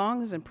done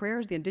songs and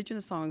prayers, the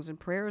indigenous songs and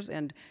prayers,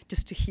 and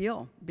just to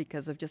heal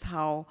because of just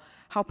how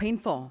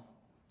painful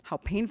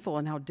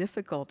and how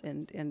difficult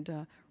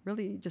and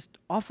really just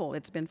awful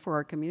it's been for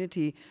our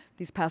community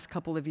these past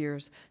couple of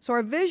years. So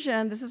our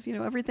vision, this is,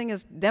 everything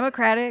is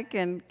democratic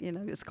and,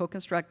 it's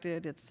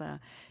co-constructed, it's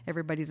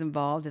everybody's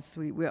involved,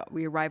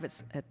 we arrive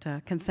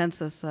at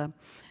consensus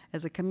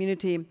as a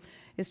community,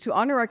 is to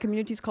honor our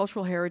community's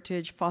cultural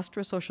heritage, foster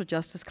a social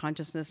justice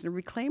consciousness, and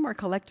reclaim our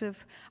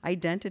collective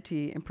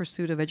identity in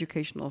pursuit of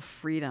educational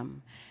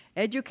freedom.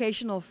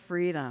 Educational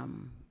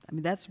freedom. I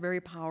mean, that's very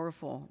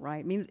powerful,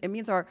 right? It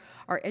means our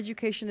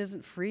education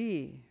isn't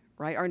free,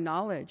 right? Our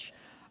knowledge,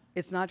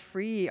 it's not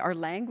free. Our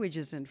language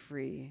isn't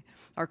free.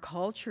 Our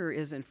culture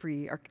isn't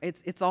free.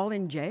 It's all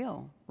in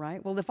jail,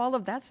 right? Well, if all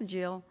of that's in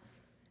jail,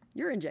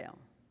 you're in jail,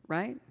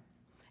 right?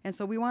 And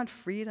so we want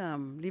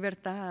freedom,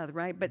 libertad,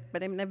 right? But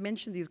I mean, I've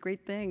mentioned these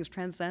great things,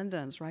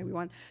 transcendence, right? We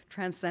want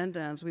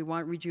transcendence, we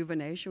want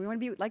rejuvenation, we want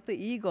to be like the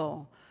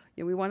eagle.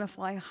 We want to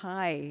fly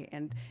high,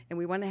 and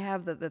we want to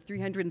have the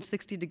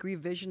 360-degree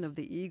vision of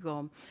the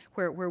eagle,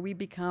 where we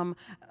become,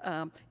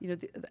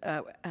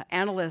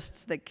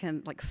 analysts that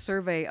can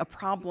survey a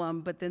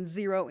problem, but then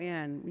zero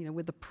in,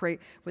 with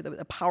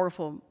the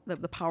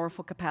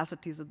powerful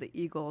capacities of the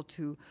eagle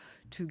to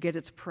get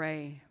its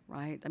prey,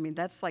 right? I mean,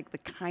 that's like the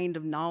kind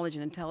of knowledge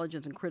and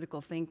intelligence and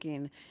critical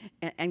thinking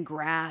and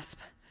grasp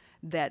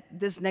that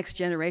this next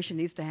generation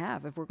needs to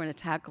have if we're going to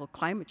tackle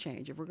climate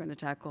change, if we're going to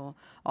tackle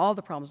all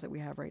the problems that we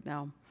have right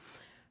now.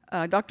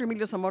 Dr.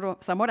 Emilio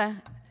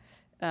Zamora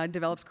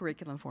develops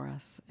curriculum for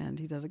us, and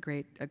he does a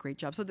great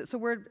job. So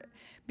we're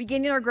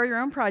beginning our Grow Your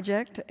Own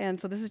project, and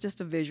so this is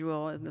just a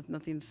visual, and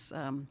nothing's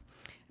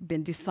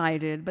been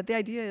decided, but the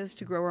idea is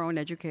to grow our own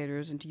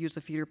educators and to use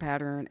the feeder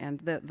pattern, and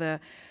the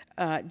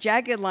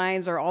jagged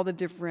lines are all the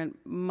different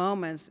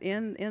moments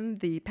in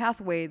the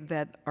pathway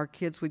that our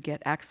kids would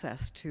get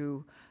access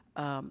to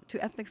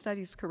ethnic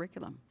studies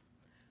curriculum,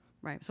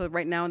 right? So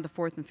right now in the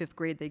 4th and 5th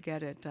grade, they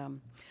get it.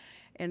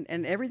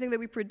 And everything that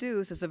we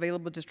produce is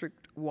available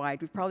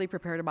district-wide. We've probably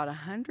prepared about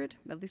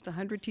at least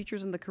 100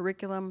 teachers in the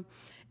curriculum,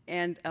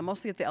 and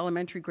mostly at the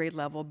elementary grade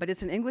level, but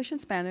it's in English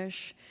and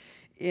Spanish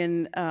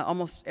in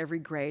almost every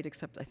grade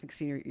except, I think,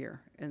 senior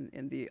year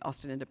in the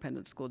Austin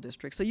Independent School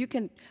District. So you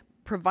can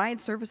provide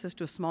services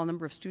to a small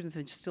number of students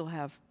and still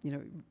have,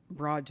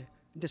 broad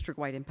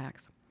district-wide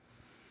impacts.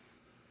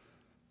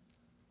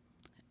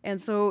 And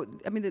so,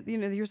 I mean,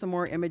 here's some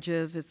more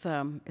images. It's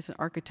an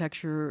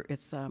architecture.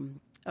 It's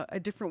a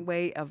different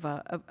way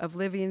of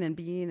living and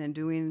being and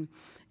doing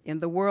in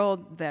the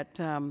world that,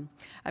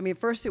 I mean,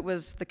 first it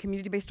was the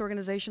community-based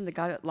organization that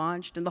got it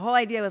launched. And the whole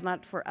idea was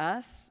not for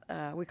us.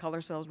 We call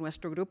ourselves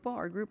Nuestro Grupo,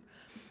 our group.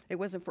 It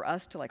wasn't for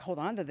us to hold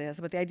on to this,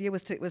 but the idea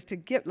was to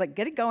get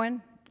it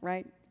going,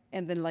 right?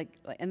 And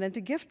then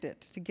to gift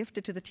it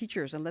to the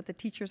teachers and let the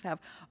teachers have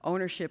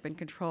ownership and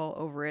control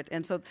over it.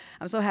 And so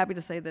I'm so happy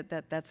to say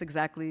that's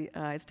exactly,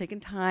 it's taken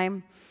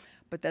time,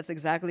 but that's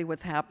exactly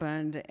what's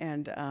happened.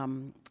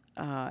 And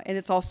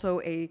it's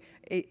also a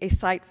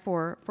site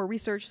for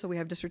research, so we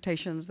have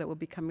dissertations that will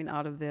be coming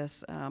out of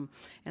this, and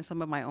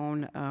some of my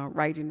own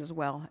writing as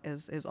well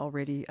is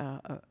already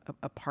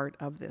a part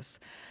of this.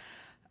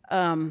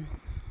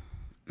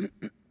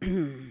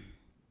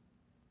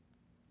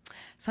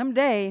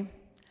 Someday,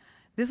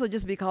 this will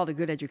just be called a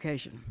good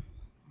education.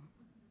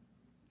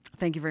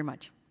 Thank you very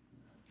much.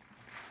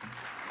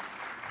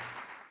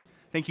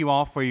 Thank you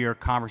all for your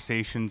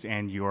conversations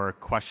and your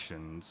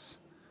questions.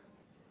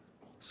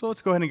 So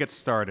let's go ahead and get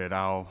started.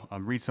 I'll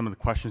read some of the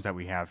questions that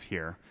we have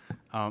here.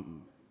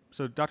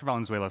 So Dr.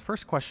 Valenzuela,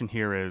 first question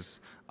here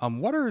is,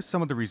 what are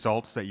some of the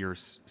results that you're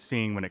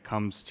seeing when it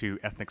comes to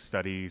ethnic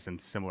studies and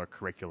similar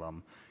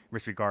curriculum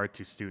with regard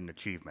to student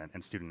achievement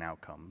and student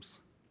outcomes?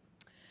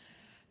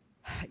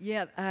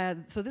 Yeah,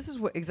 so this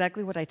is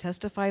exactly what I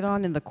testified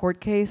on in the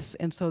court case,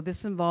 and so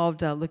this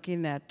involved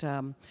looking at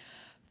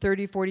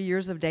 30, 40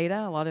 years of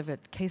data, a lot of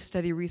it case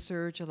study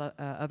research,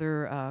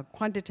 other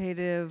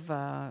quantitative,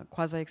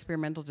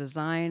 quasi-experimental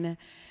design,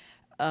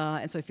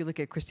 And so if you look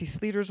at Christy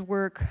Sleater's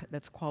work,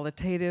 that's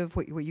qualitative.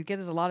 What you get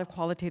is a lot of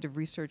qualitative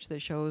research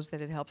that shows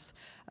that it helps,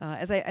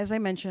 as I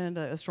mentioned,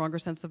 a stronger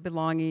sense of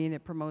belonging.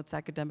 It promotes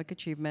academic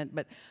achievement.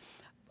 But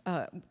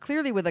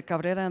clearly with the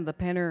Cabrera and the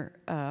Penner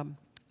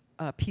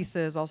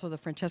pieces, also the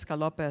Francesca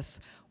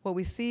Lopez, what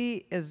we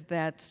see is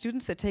that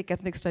students that take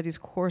ethnic studies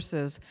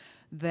courses,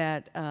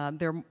 that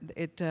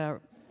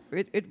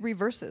it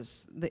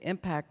reverses the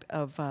impact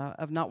of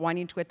not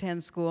wanting to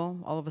attend school.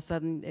 All of a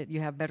sudden,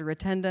 you have better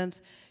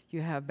attendance,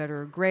 you have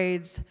better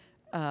grades,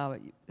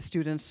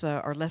 students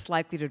are less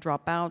likely to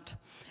drop out.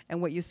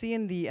 And what you see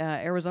in the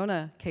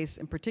Arizona case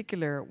in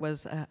particular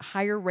was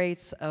higher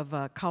rates of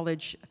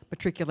college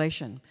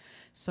matriculation.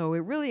 So it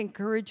really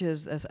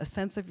encourages a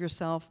sense of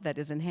yourself that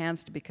is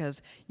enhanced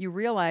because you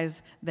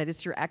realize that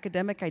it's your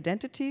academic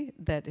identity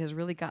that has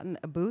really gotten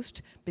a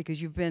boost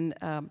because you've been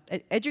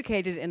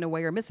educated in a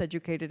way or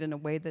miseducated in a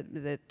way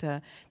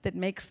that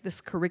makes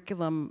this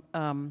curriculum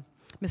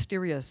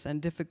mysterious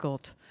and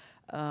difficult.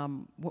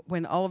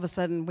 When all of a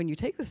sudden, when you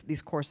take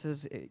these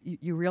courses,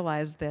 you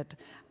realize that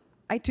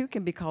I too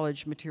can be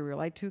college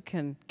material. I too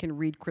can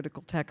read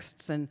critical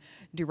texts and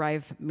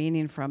derive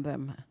meaning from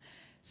them.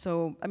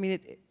 So, I mean,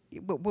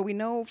 what we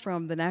know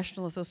from the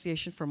National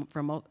Association for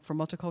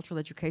Multicultural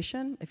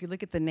Education, if you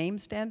look at the name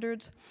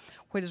standards,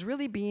 what is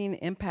really being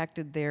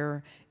impacted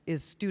there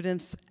is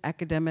students'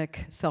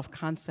 academic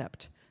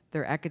self-concept,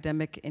 their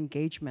academic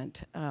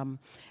engagement.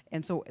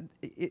 And so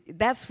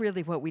that's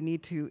really what we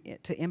need to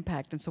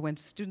impact. And so when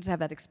students have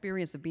that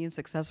experience of being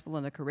successful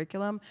in a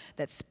curriculum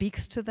that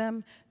speaks to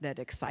them, that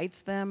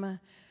excites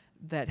them,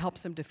 that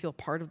helps them to feel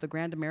part of the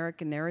grand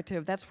American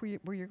narrative, that's where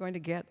you're going to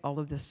get all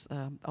of this,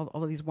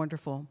 all of these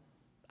wonderful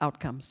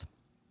outcomes.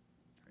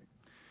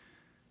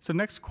 So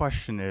next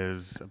question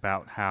is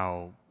about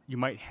how you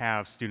might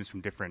have students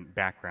from different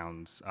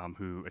backgrounds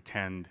who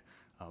attend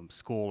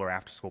school or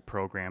after-school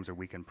programs or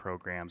weekend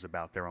programs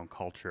about their own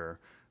culture,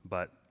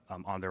 but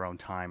on their own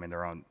time and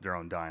their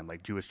own dime,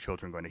 like Jewish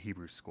children going to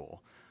Hebrew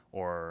school,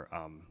 or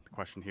the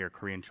question here,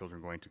 Korean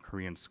children going to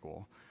Korean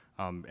school.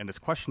 And this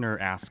questioner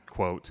asked,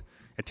 quote,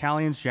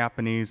 Italians,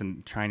 Japanese,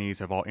 and Chinese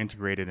have all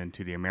integrated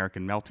into the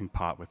American melting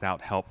pot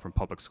without help from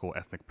public school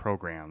ethnic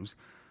programs.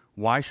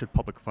 Why should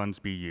public funds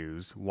be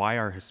used? Why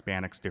are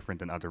Hispanics different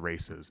than other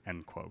races?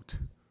 End quote.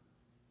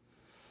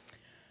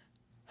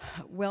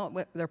 Well,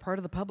 they're part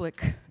of the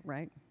public,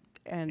 right?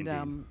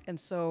 And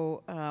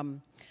so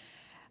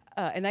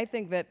and I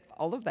think that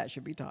all of that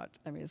should be taught.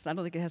 I mean, I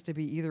don't think it has to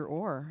be either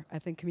or. I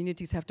think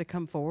communities have to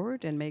come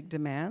forward and make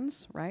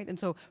demands, right? And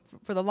so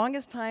for the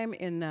longest time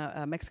in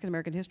Mexican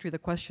American history, the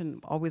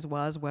question always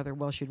was whether,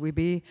 well, should we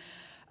be,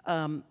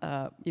 have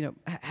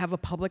a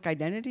public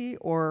identity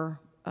or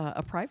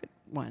a private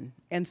one?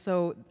 And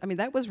so, I mean,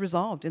 that was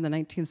resolved in the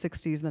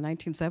 1960s and the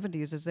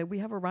 1970s, is that we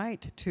have a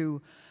right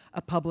to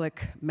a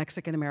public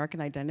Mexican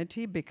American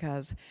identity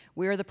because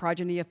we are the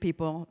progeny of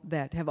people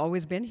that have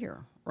always been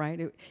here,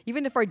 right?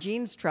 Even if our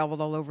genes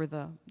traveled all over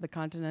the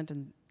continent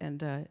and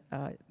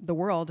the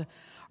world,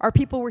 our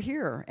people were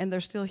here and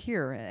they're still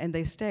here and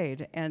they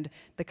stayed. And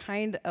the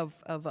kind of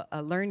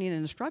learning and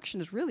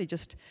instruction is really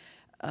just,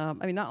 I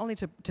mean, not only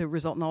to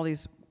result in all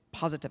these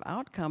positive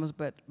outcomes,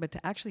 but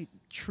to actually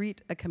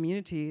treat a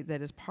community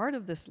that is part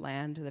of this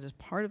land, that is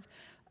part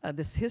of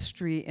this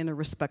history in a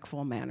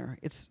respectful manner.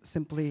 It's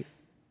simply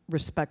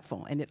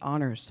respectful, and it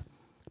honors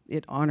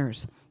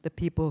the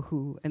people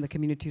who and the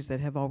communities that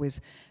have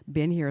always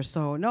been here.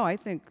 So no, I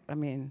think, I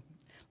mean,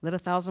 let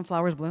 1,000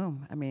 flowers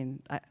bloom. I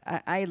mean,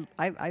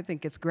 I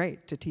think it's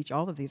great to teach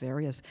all of these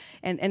areas.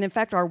 And in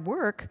fact, our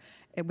work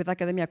with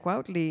Academia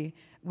Cuautli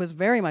was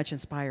very much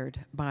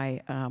inspired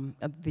by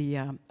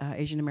the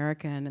Asian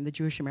American and the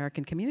Jewish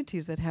American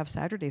communities that have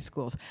Saturday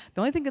schools.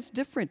 The only thing that's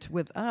different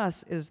with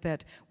us is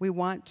that we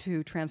want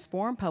to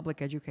transform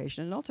public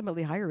education and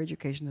ultimately higher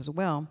education as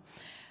well.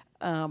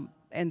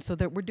 And so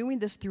that we're doing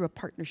this through a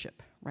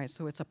partnership, right?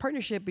 So it's a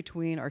partnership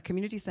between our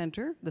community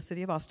center, the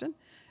city of Austin,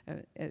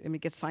 and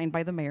it gets signed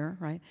by the mayor,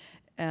 right?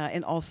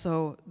 And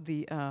also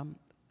the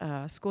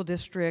school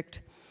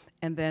district,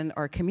 and then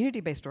our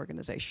community-based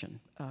organization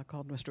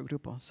called Nuestro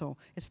Grupo. So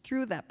it's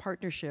through that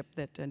partnership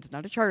that, and it's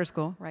not a charter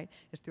school, right?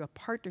 It's through a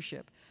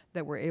partnership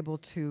that we're able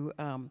to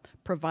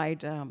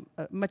provide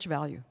much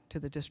value to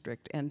the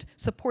district and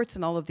supports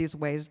in all of these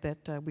ways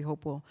that we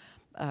hope will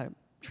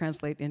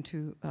translate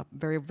into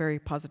very, very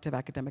positive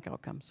academic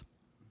outcomes.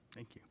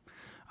 Thank you.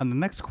 And the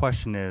next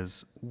question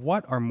is,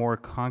 what are more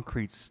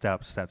concrete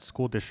steps that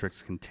school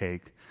districts can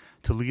take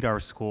to lead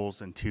our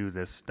schools into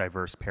this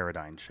diverse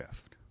paradigm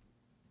shift?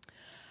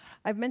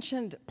 I've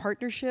mentioned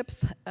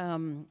partnerships.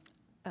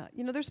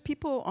 You know, there's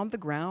people on the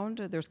ground.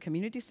 There's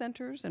community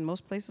centers in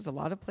most places, a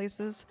lot of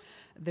places.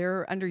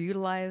 They're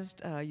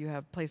underutilized. You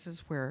have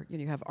places where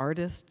you have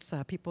artists,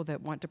 people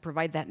that want to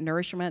provide that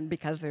nourishment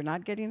because they're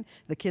not getting,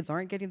 the kids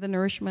aren't getting the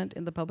nourishment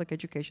in the public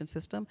education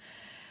system.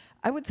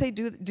 I would say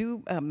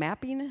do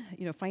mapping,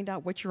 find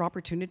out what your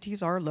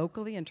opportunities are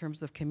locally in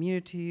terms of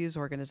communities,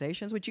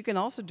 organizations. What you can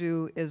also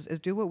do is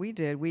do what we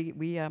did.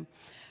 We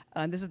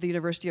This is the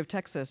University of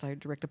Texas. I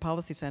direct a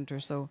policy center,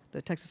 so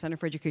the Texas Center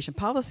for Education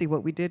Policy,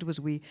 what we did was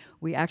we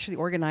actually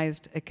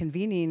organized a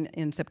convening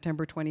in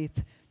September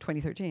 20th,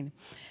 2013.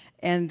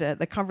 And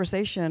the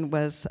conversation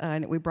was,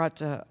 we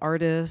brought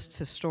artists,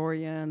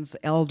 historians,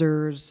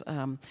 elders,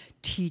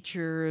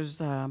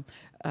 teachers,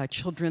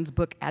 children's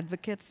book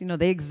advocates. You know,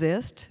 they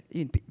exist.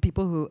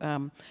 People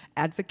who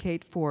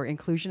advocate for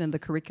inclusion in the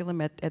curriculum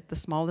at the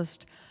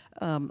smallest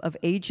of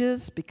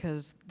ages,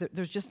 because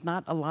there's just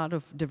not a lot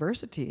of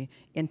diversity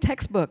in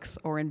textbooks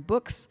or in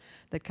books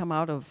that come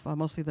out of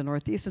mostly the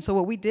Northeast. And so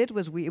what we did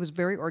was it was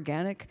very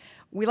organic.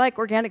 We like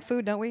organic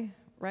food, don't we?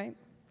 Right?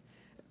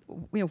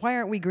 You know, why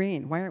aren't we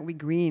green? Why aren't we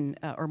green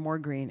or more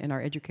green in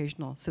our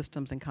educational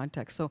systems and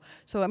contexts?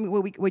 So I mean,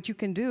 what you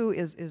can do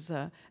is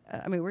I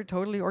mean, we're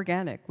totally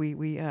organic.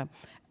 We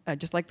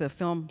just like the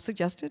film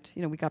suggested,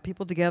 you know, we got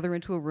people together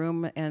into a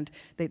room and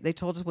they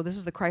told us, well, this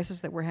is the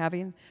crisis that we're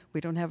having. We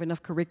don't have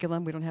enough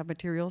curriculum. We don't have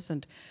materials.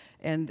 And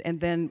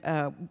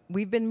then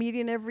we've been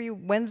meeting every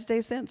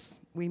Wednesday since.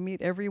 We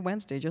meet every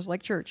Wednesday, just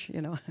like church,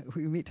 you know.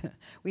 we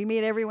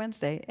meet every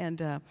Wednesday.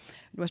 And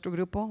Nuestro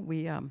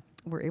Grupo,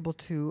 we're able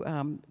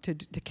to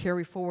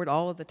carry forward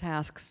all of the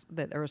tasks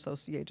that are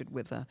associated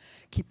with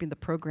keeping the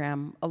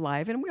program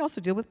alive. And we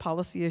also deal with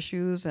policy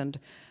issues and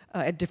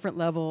at different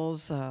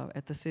levels,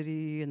 at the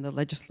city, in the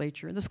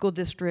legislature, in the school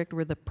district.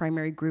 We're the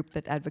primary group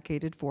that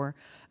advocated for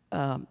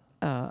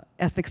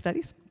ethnic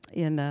studies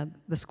in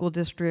the school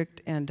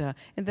district, and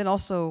then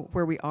also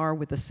where we are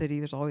with the city.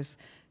 There's always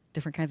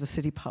different kinds of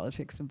city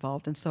politics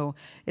involved, and so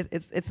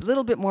it's a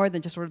little bit more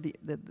than just sort of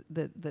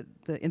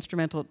the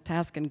instrumental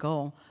task and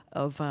goal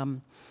of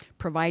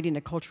providing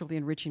a culturally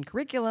enriching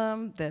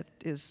curriculum that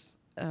is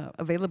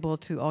available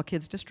to all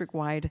kids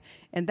district-wide,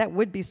 and that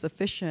would be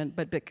sufficient,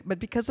 but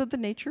because of the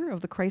nature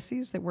of the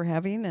crises that we're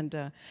having,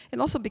 and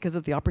also because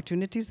of the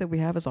opportunities that we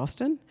have as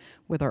Austin,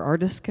 with our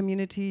artist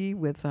community,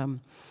 with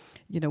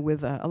you know,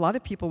 with a lot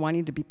of people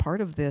wanting to be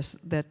part of this,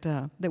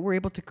 that we're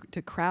able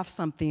to craft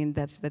something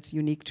that's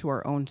unique to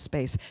our own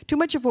space. Too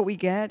much of what we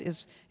get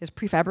is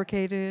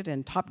prefabricated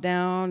and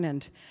top-down,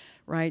 and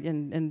right,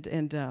 and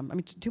I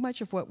mean, too much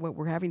of what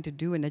we're having to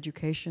do in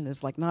education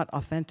is like not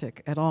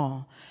authentic at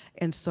all.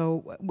 And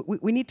so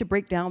we need to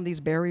break down these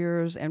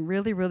barriers and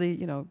really,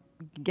 you know,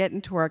 get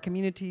into our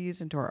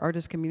communities, into our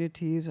artist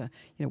communities, you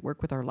know,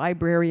 work with our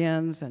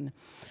librarians and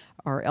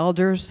our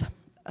elders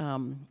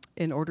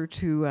in order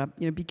to,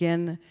 you know,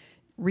 begin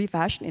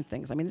refashioning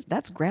things. I mean,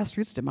 that's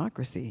grassroots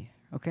democracy,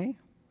 okay?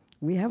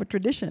 We have a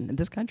tradition in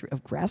this country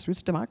of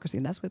grassroots democracy,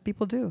 and that's what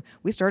people do.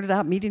 We started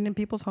out meeting in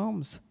people's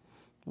homes,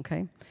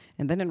 okay?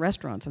 And then in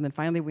restaurants, and then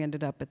finally we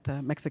ended up at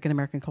the Mexican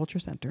American Culture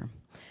Center.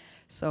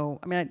 So,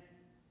 I mean,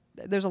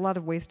 there's a lot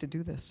of ways to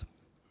do this.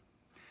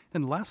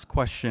 And the last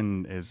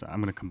question is,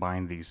 I'm going to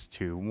combine these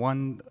two.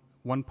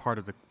 One part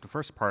of the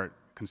first part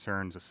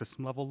concerns a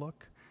system level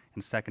look,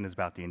 and the second is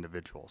about the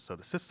individual. So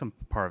the system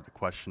part of the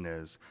question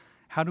is,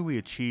 how do we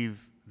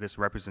achieve this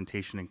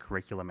representation in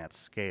curriculum at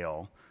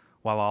scale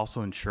while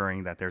also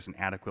ensuring that there's an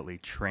adequately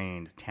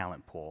trained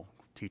talent pool,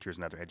 teachers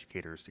and other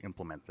educators, to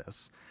implement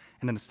this?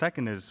 And then the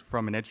second is,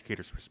 from an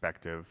educator's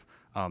perspective,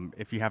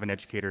 if you have an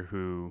educator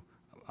who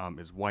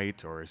is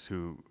white or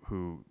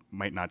who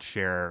might not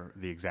share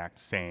the exact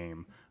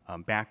same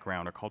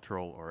background or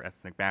cultural or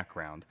ethnic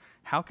background,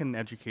 how can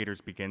educators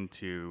begin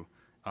to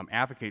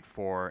advocate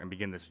for and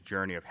begin this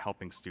journey of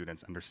helping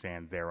students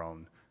understand their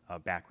own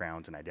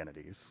backgrounds and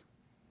identities?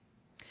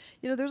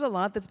 You know, there's a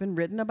lot that's been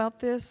written about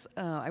this.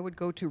 I would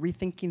go to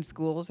Rethinking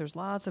Schools. There's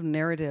lots of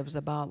narratives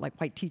about like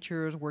white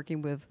teachers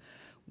working with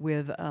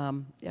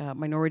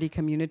minority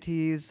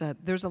communities.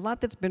 There's a lot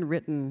that's been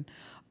written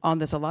on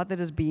this, a lot that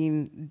is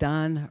being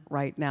done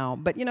right now.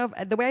 But you know,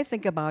 the way I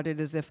think about it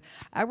is, if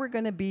I were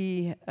going to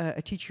be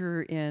a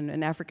teacher in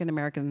an African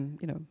American,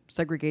 you know,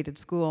 segregated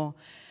school,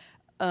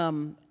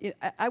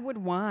 I would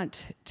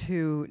want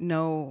to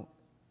know,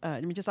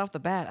 I mean, just off the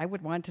bat, I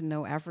would want to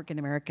know African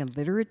American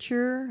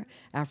literature,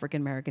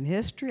 African American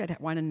history. I'd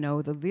want to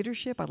know the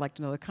leadership. I'd like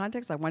to know the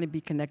context. I want to be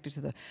connected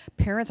to the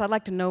parents. I'd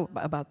like to know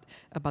about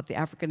the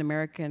African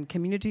American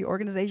community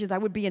organizations. I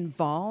would be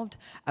involved.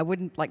 I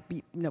wouldn't like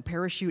be, you know,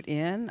 parachute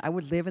in. I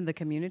would live in the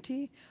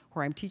community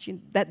where I'm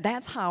teaching.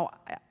 That's how,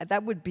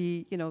 that would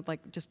be, you know,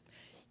 like just,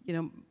 you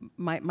know,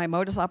 my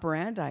modus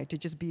operandi, to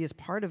just be as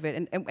part of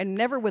it, and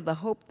never with the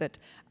hope that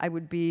I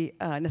would be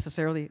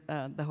necessarily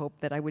the hope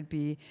that I would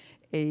be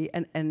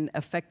an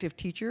effective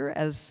teacher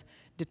as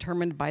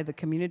determined by the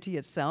community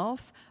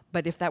itself.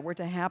 But if that were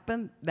to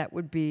happen, that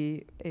would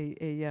be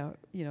a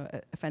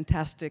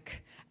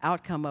fantastic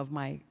outcome of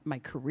my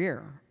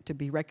career, to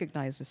be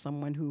recognized as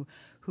someone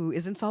who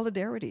is in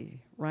solidarity,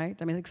 right?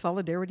 I mean, I think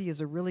solidarity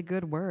is a really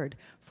good word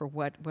for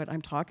what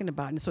I'm talking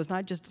about. And so it's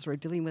not just sort of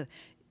dealing with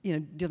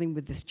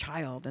this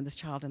child and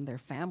their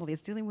family.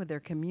 It's dealing with their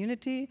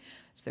community.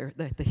 It's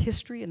the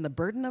history and the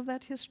burden of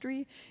that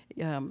history.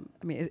 I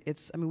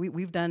mean,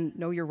 we've done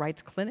Know Your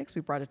Rights clinics.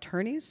 We brought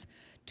attorneys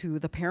to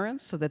the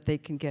parents so that they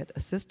can get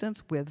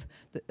assistance with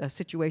the,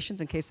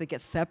 situations in case they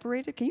get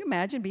separated. Can you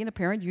imagine being a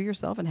parent, you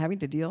yourself, and having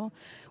to deal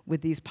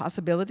with these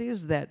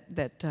possibilities that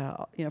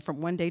you know,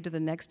 from one day to the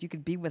next you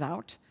could be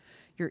without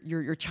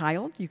your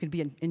child, you could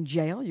be in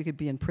jail, you could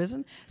be in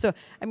prison. So,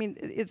 I mean,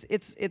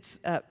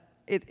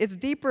 it's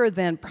deeper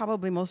than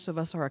probably most of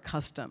us are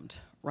accustomed,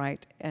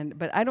 right?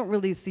 But I don't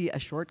really see a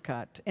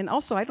shortcut. And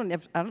also, I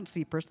don't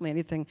see personally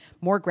anything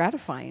more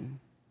gratifying.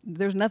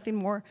 There's nothing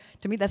more,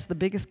 to me, that's the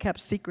biggest kept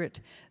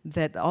secret,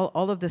 that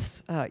all of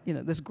this, you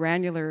know, this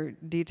granular,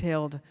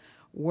 detailed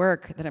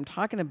work that I'm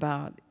talking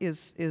about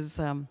it's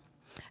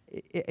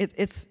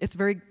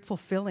very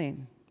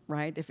fulfilling,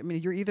 right? I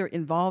mean, you're either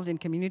involved in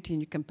community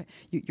and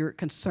you're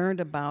concerned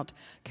about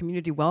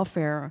community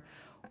welfare,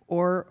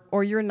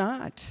 or you're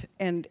not.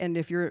 And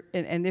if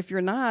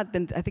you're not,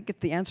 then I think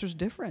the answer's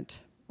different,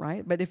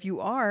 right? But if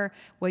you are,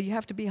 well, you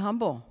have to be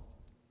humble,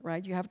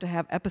 right? You have to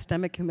have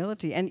epistemic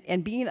humility,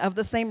 and being of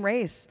the same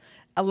race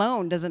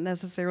alone doesn't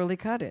necessarily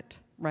cut it,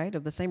 right?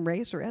 Of the same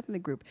race or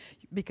ethnic group,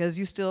 because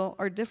you still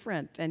are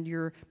different, and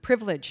you're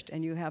privileged,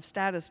 and you have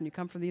status, and you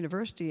come from the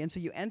university, and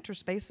so you enter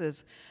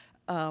spaces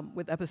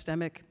with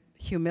epistemic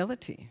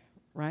humility,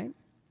 right?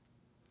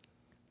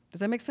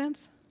 Does that make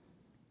sense?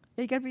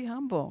 Yeah, you gotta be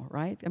humble,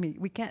 right? I mean,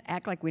 we can't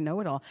act like we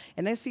know it all.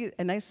 And I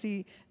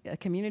see a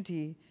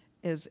community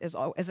as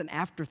an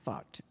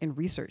afterthought in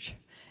research,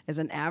 as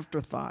an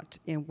afterthought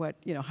in what,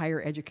 you know, higher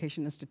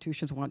education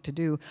institutions want to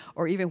do,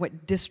 or even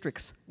what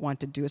districts want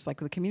to do. It's like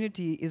the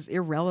community is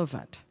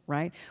irrelevant,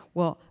 right?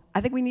 Well,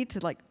 I think we need to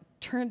like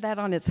turn that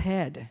on its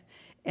head.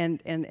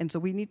 And so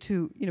we need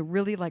to, you know,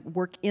 really like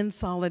work in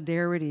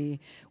solidarity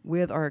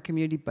with our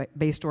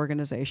community-based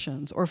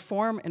organizations, or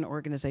form an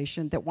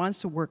organization that wants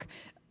to work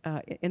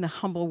in a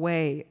humble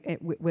way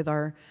with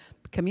our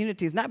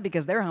communities, not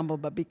because they're humble,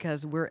 but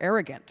because we're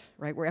arrogant,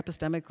 right? We're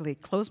epistemically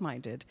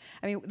closed-minded.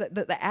 I mean,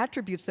 the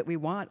attributes that we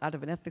want out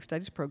of an ethnic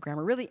studies program,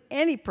 or really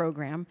any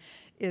program,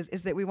 is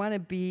that we want to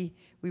be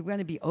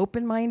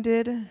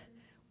open-minded.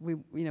 We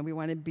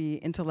want to be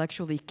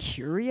intellectually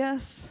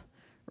curious,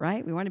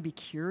 right? We want to be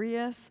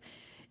curious,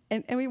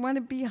 and we want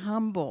to be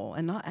humble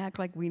and not act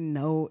like we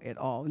know it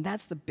all. And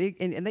that's the big,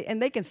 and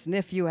they can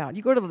sniff you out.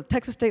 You go to the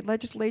Texas State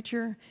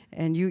Legislature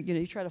and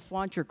you try to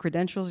flaunt your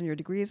credentials and your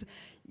degrees.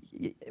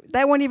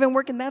 That won't even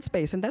work in that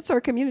space. And that's our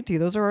community.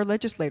 Those are our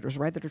legislators,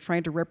 right? That are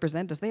trying to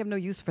represent us. They have no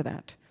use for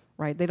that,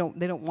 right? They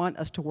don't want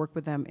us to work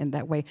with them in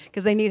that way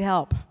because they need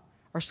help.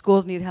 Our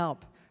schools need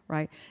help,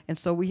 right? And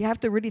so we have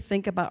to really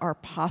think about our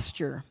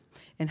posture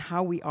and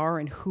how we are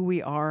and who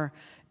we are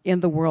in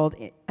the world,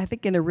 I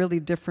think, in a really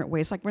different way.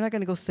 It's like we're not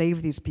going to go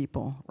save these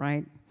people,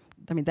 right?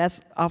 I mean,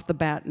 that's off the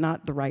bat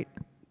not the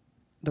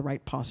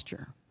right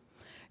posture.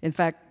 In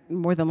fact,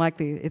 more than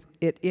likely,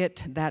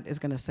 that is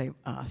going to save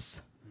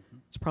us. Mm-hmm.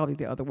 It's probably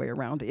the other way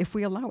around if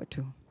we allow it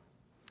to. All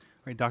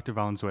right, Dr.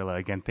 Valenzuela,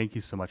 again, thank you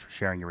so much for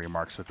sharing your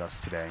remarks with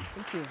us today.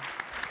 Thank you.